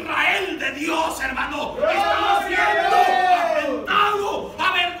 el Israel de Dios, hermano, estaba siendo afrentado,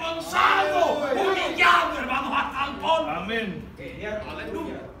 avergonzado, humillado, hermano, hasta el polvo. Amén.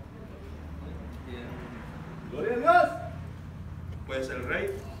 Aleluya. Gloria a Dios. Pues el rey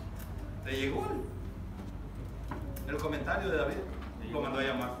le llegó el comentario de David, lo mandó a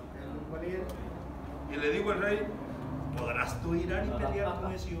llamar. Y le dijo el rey, ¿podrás tú ir y pelear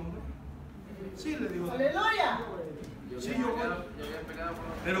con ese hombre? Sí, le dijo. Aleluya. Sí, yo voy.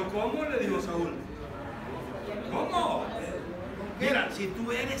 Pero ¿cómo? Le dijo Saúl. ¿Cómo? Mira, si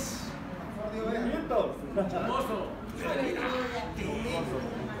tú eres hermoso,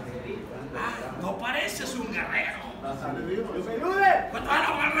 no pareces un guerrero. ¿Cuántos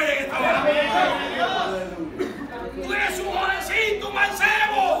alaban al rey en esta hora? Tú eres un jovencito, un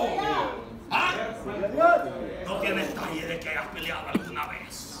mancebo. ¿Ah? No tienes talle de que hayas peleado alguna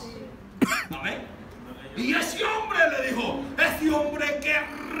vez. Amén. Y ese hombre le dijo, ese hombre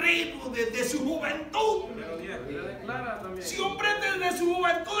guerrero desde su juventud. Ese hombre desde su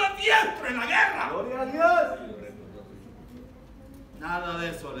juventud es diestro en la guerra. Gloria a Dios. Nada de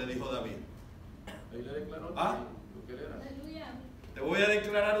eso le dijo David. ¿Ah? Te voy a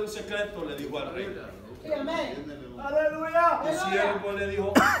declarar un secreto, le dijo al rey. Aleluya. Tu siervo le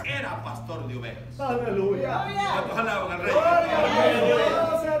dijo, era pastor de ovejas. Aleluya. ¿Cuántos alaban al rey?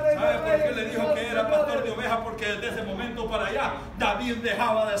 ¿Sabe ¿Sabe por qué le dijo que era pastor de ovejas? Porque desde ese momento para allá, David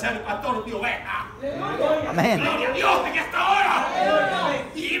dejaba de ser pastor de ovejas. Amén. Gloria a Dios en esta hora.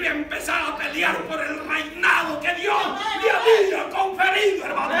 Y iba a empezar a pelear por el reinado que Dios le había conferido,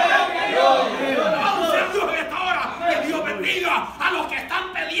 hermano. Alabado sea Dios en esta hora. Que Dios bendiga a los que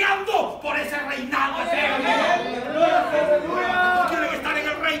están peleando por ese reinado eterno. ¿Cuántos quieren estar en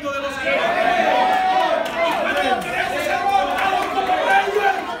el reino de los cielos? ¿Y cuántos queremos ser montados como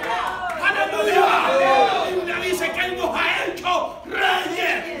reyes? ¡Aleluya! La Biblia dice que Él nos ha hecho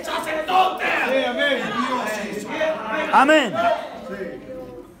reyes, sacerdotes. Dios hizo. Amén.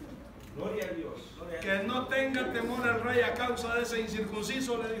 Gloria a Dios. Que no tenga temor al rey a causa de ese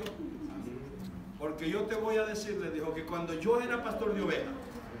incircunciso, le dijo. Porque yo te voy a decir, le dijo, que cuando yo era pastor de ovejas,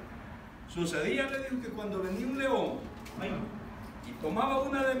 sucedía, le dijo, que cuando venía un león y tomaba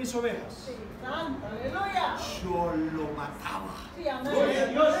una de mis ovejas, yo lo mataba. Gloria a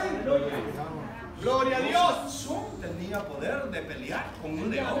Dios. Gloria a Dios. Sansón tenía poder de pelear con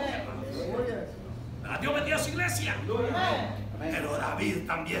un león, hermano. Dios bendiga a su iglesia. Pero David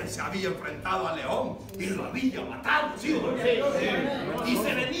también se había enfrentado al león y lo había matado, ¿sí o no? Y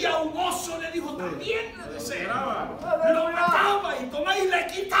se venía un oso, le dijo, también le desea. Lo mataba y tomaba y le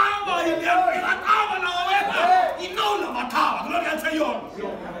quitaba y le arrebataba la oveja y no la mataba. Gloria al Señor.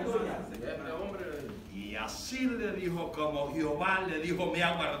 Y así le dijo, como Jehová le dijo, me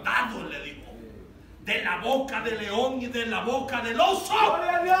ha guardado, le dijo, de la boca del león y de la boca del oso,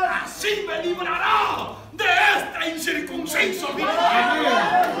 así me librará de este incircunciso.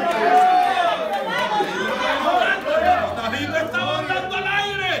 David no estaba hablando al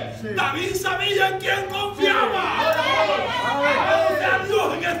aire. David sabía en quién confiaba. Gloria a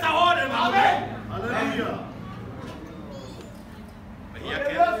Dios en esta hora, hermano. Aleluya. Veía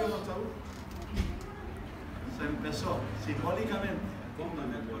que se empezó simbólicamente.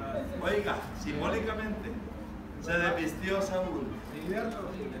 Oiga, simbólicamente se desvistió Saúl,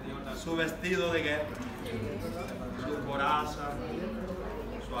 su vestido de guerra, su coraza,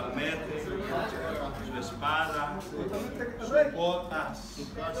 su almete, su espada, sus botas,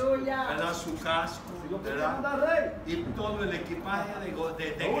 ¿verdad? Su casco, ¿verdad? Y todo el equipaje de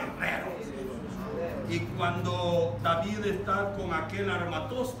guerrero. Y cuando David está con aquel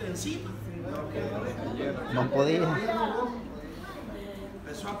armatoste encima, No podía.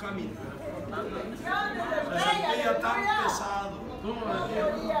 empezó a caminar. Se sentía tan pesado.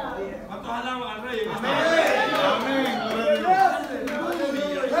 ¿Cuántos alaban al rey?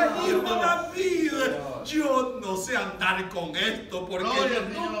 Dijo David, yo no sé andar con esto porque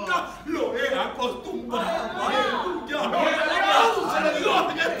yo nunca lo he acostumbrado. Aleluya. Alabado sea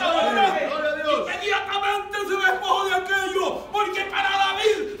Dios en esta hora. Inmediatamente se despojó de aquello, porque para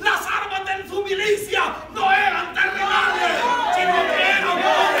David las armas de su milicia no eran terrenales, sino que eran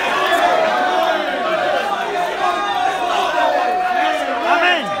poderosas.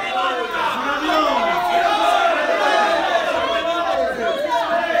 Amén.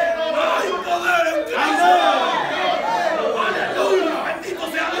 ¡Hay poder en Cristo! ¡Aleluya! ¡Bendito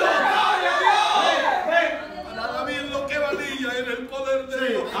sea Dios! Para David lo que valía era el poder de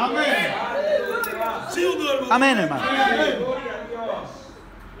Dios. Amén. ¿Sí o no, hermano? Amén, hermano.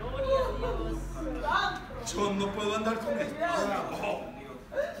 Yo no puedo andar con esto. Oh,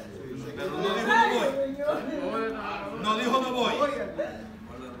 pero no dijo no voy. No dijo no voy.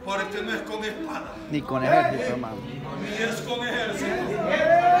 Porque no es con espada, Ni con ejército, hermano. ni es con ejército.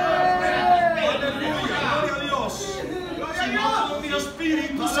 Aleluya, gloria a Dios. Sino con mi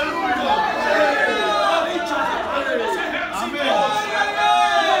Espíritu Santo. Ha dicho que los ejércitos.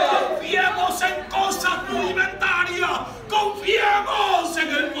 No confiemos en cosas rudimentarias. Confiemos en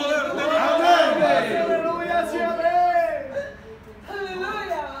el poder de Dios. Aleluya, sí, amén.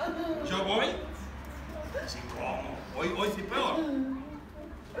 Yo voy. Sí, ¿cómo? Hoy sí peor.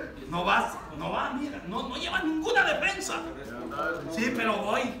 No vas, mira, no llevas ninguna defensa. Sí, pero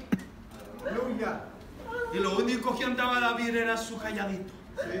voy. Aleluya. Y lo único que andaba David era su calladito.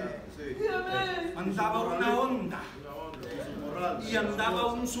 Andaba una onda. Y andaba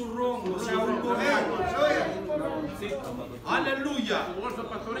un zurrón, o sea, un borrego. Aleluya.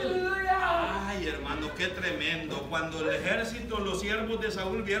 Ay, hermano, qué tremendo. Cuando el ejército, los siervos de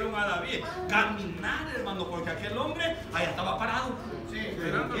Saúl vieron a David caminar, hermano, porque aquel hombre allá estaba parado.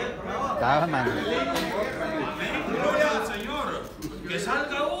 Estaba, hermano. Amén, gloria al Señor. Que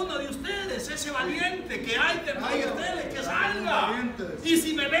salga uno de ustedes, ese valiente que hay dentro de ustedes, que salga. Y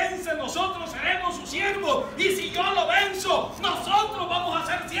si me vence, nosotros seremos sus siervos. Y si yo lo venzo, nosotros vamos a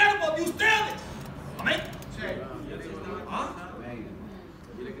ser siervos de ustedes. Amén.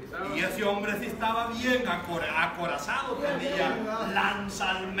 estaba bien acorazado, tenía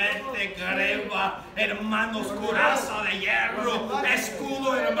lanza, almete, greba, hermanos, coraza de hierro,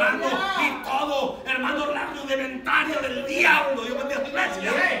 escudo, hermano, y todo, hermano, la rudimentaria del diablo. Dios bendiga a la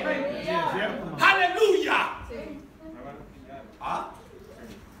iglesia. ¡Aleluya! ¿Ah?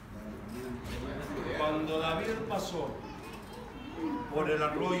 Cuando David pasó por el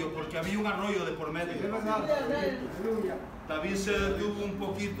arroyo, porque había un arroyo de por medio, David se detuvo un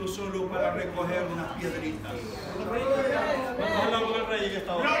poquito solo para recoger unas piedritas. Hablamos del rey en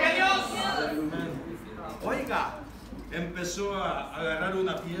esta hora. Oiga, empezó a agarrar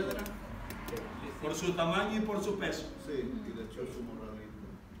una piedra por su tamaño y por su peso.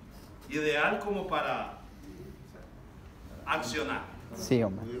 Ideal como para accionar. Sí,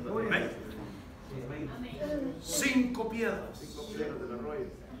 hombre. ¿Ven? 5 piedras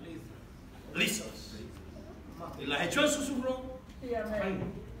lisas y las echó en su zurrón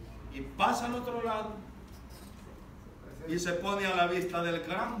y pasa al otro lado y se pone a la vista del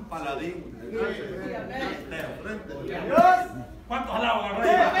gran paladín. ¿Cuántos alaban al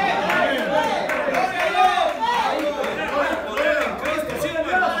rey?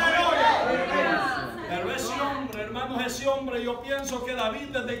 Pero ese hombre, hermanos, ese hombre, yo pienso que David,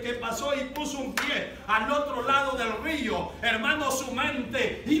 desde que pasó y puso un pie al otro lado del río, hermano, su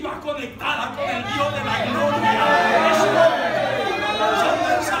mente iba conectada con el Dios de la gloria.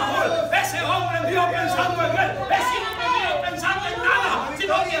 Ese hombre iba pensando en él. Ese hombre no iba pensando en nada,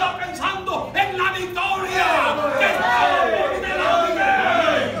 sino que iba pensando en la victoria que estaba por delante.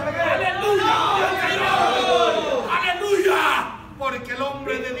 ¡Aleluya! ¡Aleluya! Porque el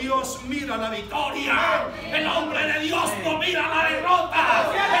hombre de Dios mira la victoria. El hombre de Dios no mira la derrota.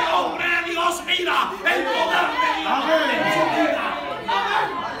 El hombre de Dios mira el poder de Dios en su vida.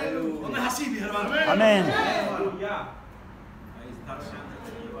 ¿No es así, mi hermano? Amén.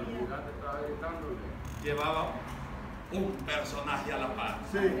 Llevaba un personaje a la par.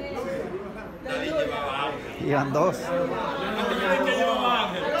 David llevaba ángel. Iban 2. ¿No creen que llevaba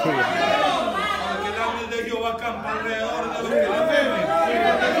ángel? Sí. Porque el ángel de Jehová acampa alrededor de los que le temen.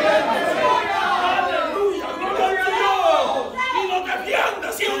 ¡Aleluya! ¡Gloria a Dios! Y lo defiende,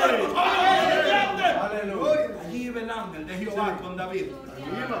 ¿sí o no? Allí iba el ángel de Jehová con David.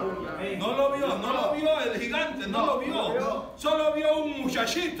 No lo vio el gigante, no lo vio. Solo vio un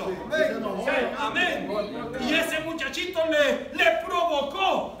muchachito. Amén. Y ese muchachito le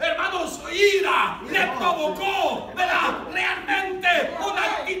provocó, hermanos, ira. Le provocó, ¿verdad? Realmente una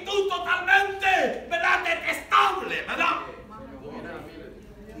actitud totalmente, ¿verdad? Detestable, ¿verdad?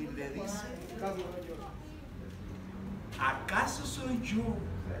 Y le dice: ¿acaso soy yo,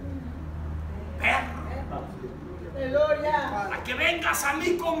 perro, a que vengas a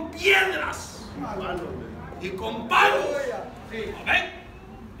mí con piedras y con palos? ¿Amén?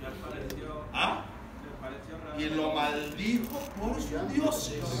 ¿Ah? Y lo maldijo por sus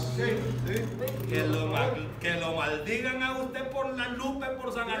dioses. Que lo maldigan a usted por la Lupe,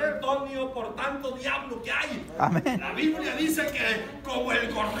 por San Antonio, por tanto diablo que hay. Amén. La Biblia dice que como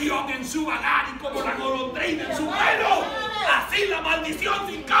el gorrión en su vagar y como la golondrina en su vuelo, así la maldición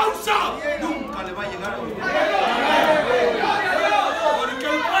sin causa nunca le va a llegar a usted. Porque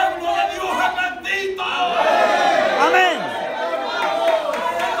el pueblo de Dios es bendito. Amén.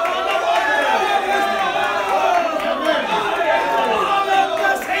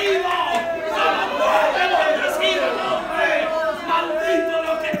 Maldito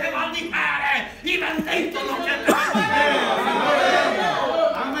lo que te maldijere y bendito lo que te maldijere.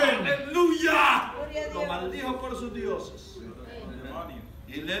 Aleluya. Lo maldijo por sus dioses.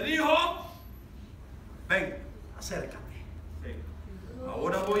 Y le dijo: ven, acércate.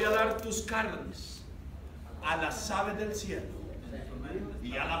 Ahora voy a dar tus carnes a las aves del cielo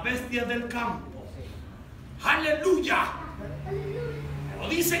y a las bestias del campo. Aleluya. Pero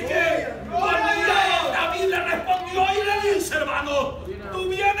dice que David le respondió y le dice: hermano, tú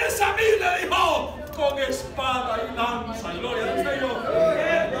vienes a mí, le dijo, con espada y lanza, gloria al Señor,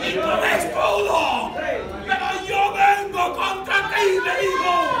 y con escudo, pero yo vengo contra ti, le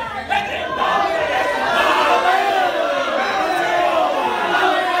dijo, en el nombre de Jesús.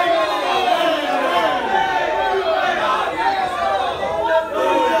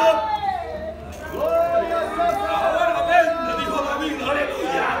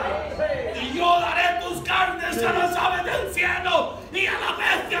 A las aves del cielo y a la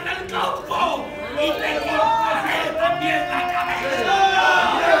bestia del campo, y te cortaré también la cabeza.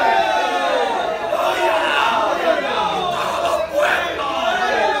 Todos los pueblos,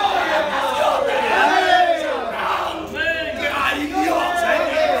 todas las naciones, que hay Dios en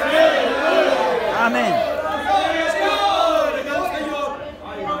Israel. Amén. Señor.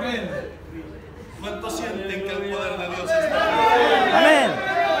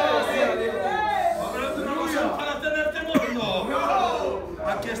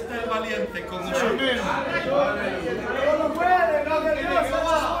 aquí está el valiente con nosotros.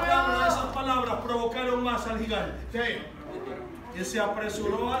 Esas palabras provocaron más al gigante. Y se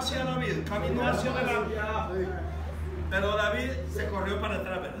apresuró hacia David, caminó hacia adelante. Pero David se corrió para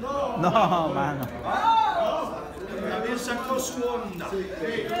atrás, ¿verdad? No, mano. David sacó su onda,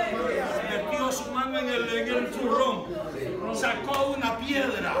 metió su mano en el zurrón, sacó una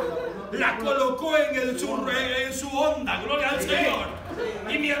piedra, la colocó en su onda, gloria al Señor.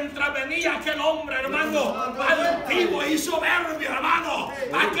 Y mientras venía aquel hombre, hermano, altivo y soberbio, hermano,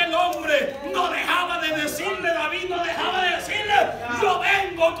 aquel hombre no dejaba de decirle, David no dejaba de decirle: yo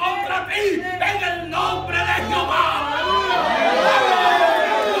vengo contra ti en el nombre de Jehová.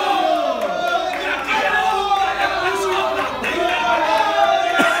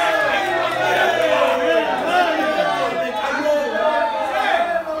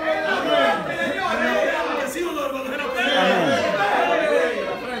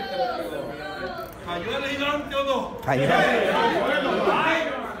 Cayó.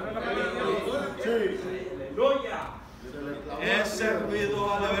 Ese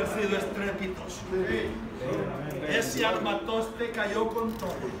ruido ha de haber sido estrepitoso. Ese armatoste cayó con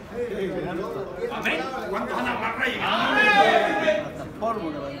todo. Amén. ¿Cuántos han hablado, rey?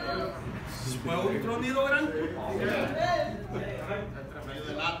 Fue un tronido grande.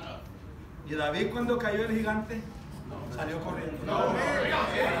 Y David, cuando cayó el gigante, salió corriendo.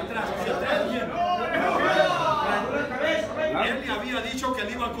 Atrás, él le había dicho que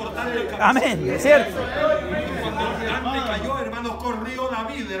le iba a cortar el cabeza. Amén, es cierto. Y cuando el gigante cayó, hermanos, corrió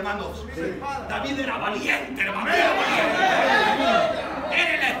David, hermanos. David era valiente, hermano. Era valiente.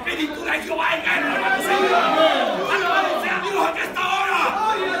 Era el espíritu de Jehová en él, hermanos. Alabado sea Dios en esta hora.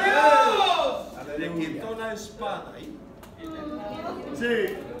 Le quitó la espada ahí.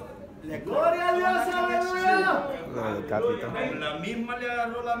 Sí. Gloria a Dios, aleluya. La misma le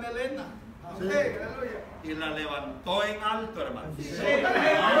agarró la melena. Sí. Y la levantó en alto, hermano. Sí.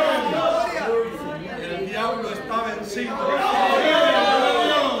 El diablo está vencido.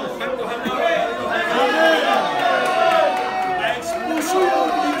 La expuso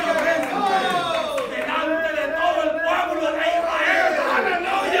públicamente delante de todo el pueblo de Israel.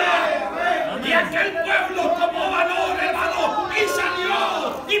 Aleluya. Y aquel pueblo tomó valor, hermano, y salió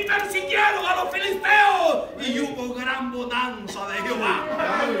y persiguieron a los filisteos. Y hubo gran bonanza de Jehová.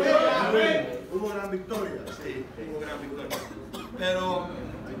 Hubo gran victoria. Sí, hubo gran victoria. Pero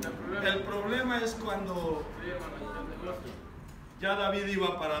el problema es cuando ya David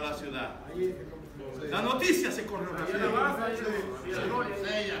iba para la ciudad. La noticia se corrió rápido.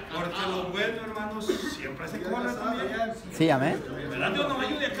 Porque los buenos, hermanos, siempre se corren también. Sí, amén. ¿Verdad? Dios nos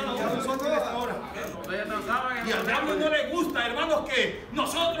ayude a cada uno de nosotros en esta hora. Y al diablo no le gusta, hermanos, que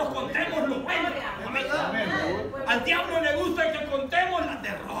nosotros contemos lo bueno. Amén. Al diablo le gusta que contemos las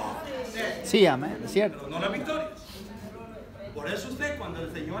derrotas. Sí, amén, es cierto. Pero no las victorias. Por eso usted, cuando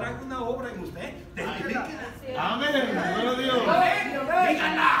el Señor haga una obra en usted, testifíquela. Amén.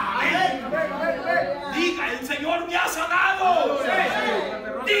 Dígala. Diga: el Señor me ha sanado.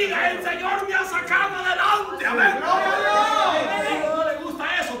 Diga: el Señor me ha sacado adelante. Amén. No le gusta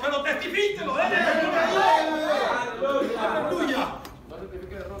eso, pero testifíquelo. Aleluya.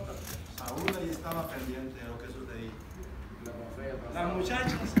 Saúl ahí estaba pendiente de lo que sucedía. Las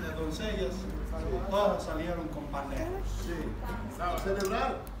muchachas, las doncellas, todas salieron con panderos. A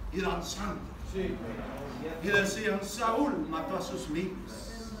celebrar y danzando. Y decían: Saúl mató a sus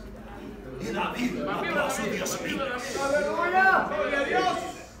miles y David mató a sus 10,000. ¡Aleluya! ¡Gloria a Dios!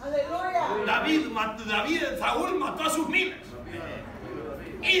 Saúl mató a sus miles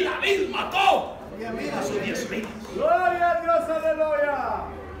y David mató a sus 10,000. ¡Gloria a Dios! ¡Aleluya!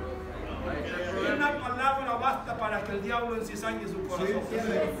 Una palabra basta para que el diablo encizañe su corazón.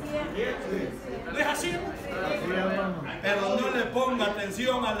 ¿No es así? Pero no le ponga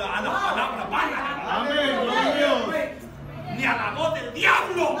atención a las palabras vanas. Ni a la voz del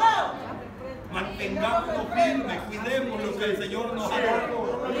diablo. Mantengámonos firmes, cuidemos lo que el Señor nos ha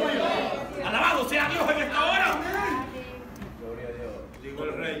dado. Alabado sea Dios en esta hora. Digo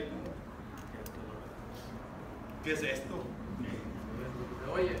el rey: ¿qué es esto?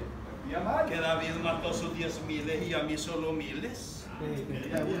 Que David mató sus 10,000 y a mí solo miles.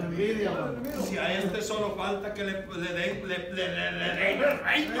 Si a este solo falta que le den el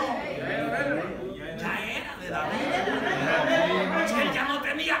reino. Ya era de David. Si él ya no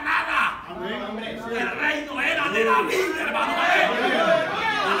tenía nada. El reino era de David, hermano.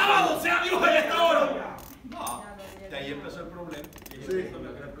 Alabado sea Dios en esta hora. No, de ahí empezó el problema.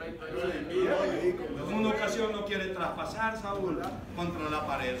 En una ocasión no quiere traspasar Saúl contra la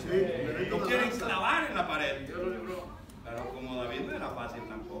pared. Lo quieren clavar en la pared. Pero como David no era fácil. fácil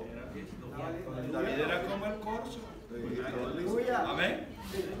tampoco. David era como el corzo. Amén.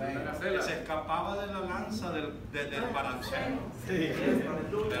 Que se escapaba de la lanza del balanceo.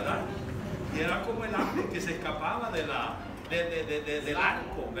 ¿Verdad? Y era como el ángel que se escapaba del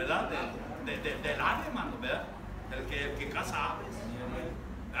arco, ¿verdad? Del ave, hermano, ¿verdad? El que caza aves.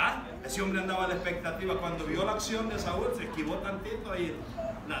 ¿Verdad? Ese hombre andaba a la expectativa. Cuando vio la acción de Saúl, se esquivó tantito y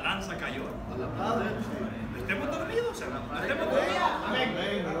la lanza cayó. Estemos dormidos, hermano. Estemos dormidos.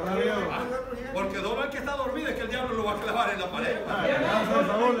 Porque todo el que está dormido es que el diablo lo va a clavar en la pared.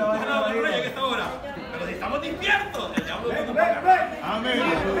 No, en esta hora. Pero si estamos despiertos, el diablo no nos va a agarrar. Amén.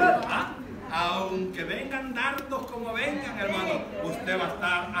 Aunque vengan dardos como vengan, hermano, usted va a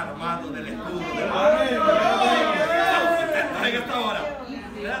estar armado del escudo de la Estamos contentos en esta hora.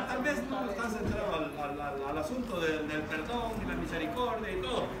 Tal vez no están centrados al asunto del perdón y la misericordia y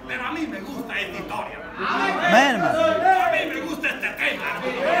todo, pero a mí me gusta esta historia. Amén. A mí me gusta este tema. Y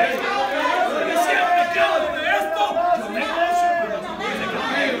siempre que hablo de esto, yo me gozo.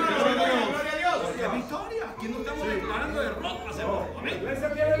 Porque es victoria. Aquí no estamos declarando derrotas, hermano.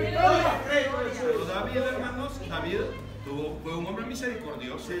 Pero David, hermanos, fue un hombre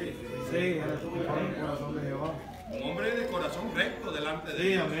misericordioso. Sí, era el corazón de Jehová. Un hombre de corazón recto delante de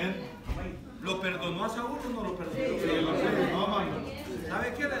Dios. ¿Lo perdonó a Saúl o no lo perdonó?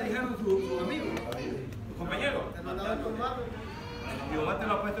 ¿Sabe qué le dijeron sus amigos? ¿Tu compañero? Jehová te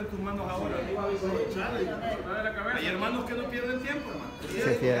lo ha puesto en tus manos ahora. Hay hermanos que no pierden tiempo, hermano. Sí,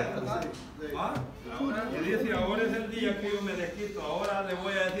 es cierto. ¿Ah? Y dice, ahora es el día que yo me desquito. Ahora le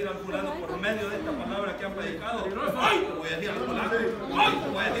voy a decir al fulano por medio de esta palabra que han predicado. ¡Ay! Le voy a decir al fulano. ¡Ay! Le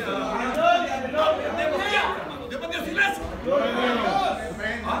voy a decir a la fulana. No perdemos tiempo, hermano. Dios mío, silencio.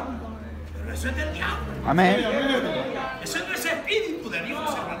 ¿Ah? Pero eso es del diablo. Amén. Eso no es espíritu de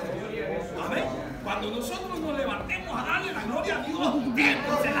Dios, hermano. Amén. Cuando nosotros nos levantemos a darle la gloria a Dios,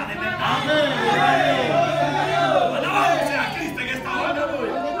 démosela de verdad. Alabado sea Cristo en esta hora.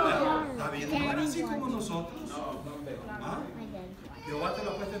 David no era así como nosotros. ¿Ah? Jehová te lo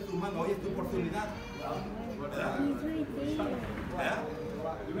ha puesto en tus manos. Hoy es tu oportunidad. ¿Verdad?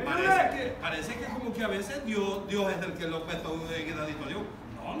 ¿Verdad? Parece que como que a veces Dios es el que lo ha puesto en esta situación.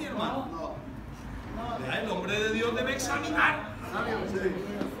 No, mi hermano. ¿Verdad? El hombre de Dios debe examinar.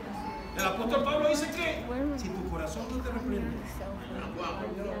 El apóstol Pablo dice que si tu corazón no te reprende,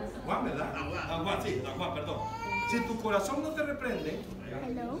 Juan, ¿verdad? Juan, sí, Juan, perdón. Si tu corazón no te reprende,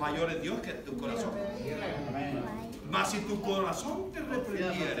 mayor es Dios que tu corazón. Mas si tu corazón te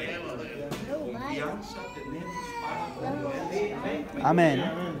reprendiere, confianza tenemos para con él. Amén.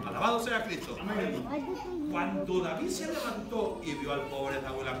 Alabado sea Cristo. Cuando David se levantó y vio al pobre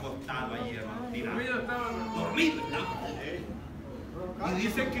Saúl acostado allí, hermano, tirado, dormido, y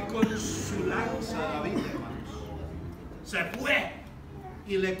dice que con su lanza David, hermanos, se fue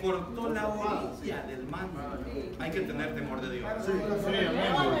y le cortó la orilla del manto. Hay que tener temor de Dios.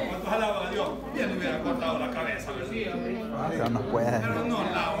 ¿Cuántos alaban a Dios? Ya le hubiera cortado la cabeza, ¿verdad? Pero no puede. Pero no,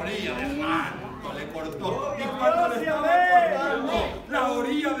 la orilla del manto le cortó. Y cuando le estaba cortando la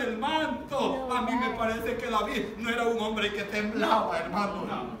orilla del manto, a mí me parece que David no era un hombre que temblaba,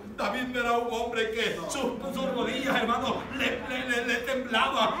 hermano. David no era un hombre que sus rodillas, hermano, le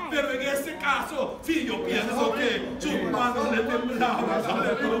temblaba. Pero en ese caso, sí, yo pienso que sus manos le temblaban.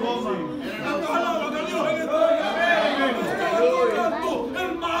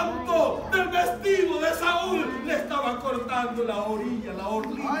 El manto del vestido de Saúl le estaba cortando la orilla, la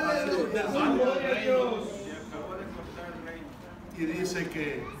orilla del manto. Y dice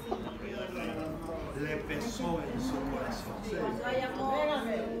que le pesó en su corazón.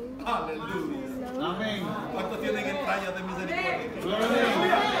 Aleluya. Amén. ¿Cuántos tienen entrañas de misericordia?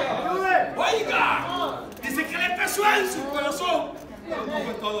 Oiga, dice que le pesó en su corazón. Pero no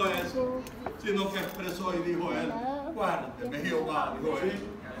fue todo eso, sino que expresó y dijo él: guárdeme, Jehová, dijo él,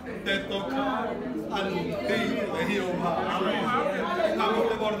 de tocar al ungido de Jehová. Amén. Tengamos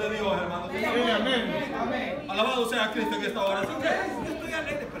temor de Dios, hermano. Amén. Alabado sea Cristo en esta hora. Así que yo estoy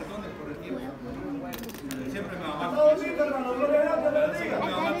alegre, perdón por el tiempo. Siempre me va mal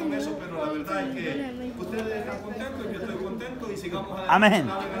con eso, pero la verdad es que ustedes están contentos, yo estoy contento y sigamos adelante. Amén.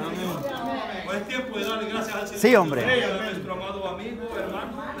 Pues es tiempo de darle gracias al Señor. Sí, hombre. A nuestro amado amigo,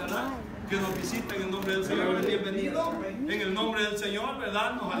 hermano, ¿verdad? Que nos visita en el nombre del Señor. Bienvenido. En el nombre del Señor,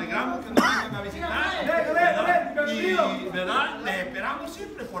 ¿verdad? Nos alegramos que nos vengan a visitar, ¿verdad? Y, ¿verdad? Le esperamos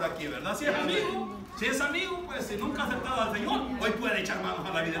siempre por aquí, ¿verdad? Si es amigo, pues si nunca ha aceptado al Señor, hoy puede echar manos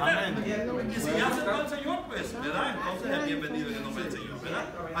a la vida eterna. Y si ya aceptó al Señor, pues, ¿verdad? Entonces es bienvenido en el nombre del Señor, ¿verdad?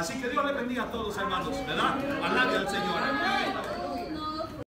 Así que Dios le bendiga a todos, hermanos, ¿verdad? Alabe al Señor.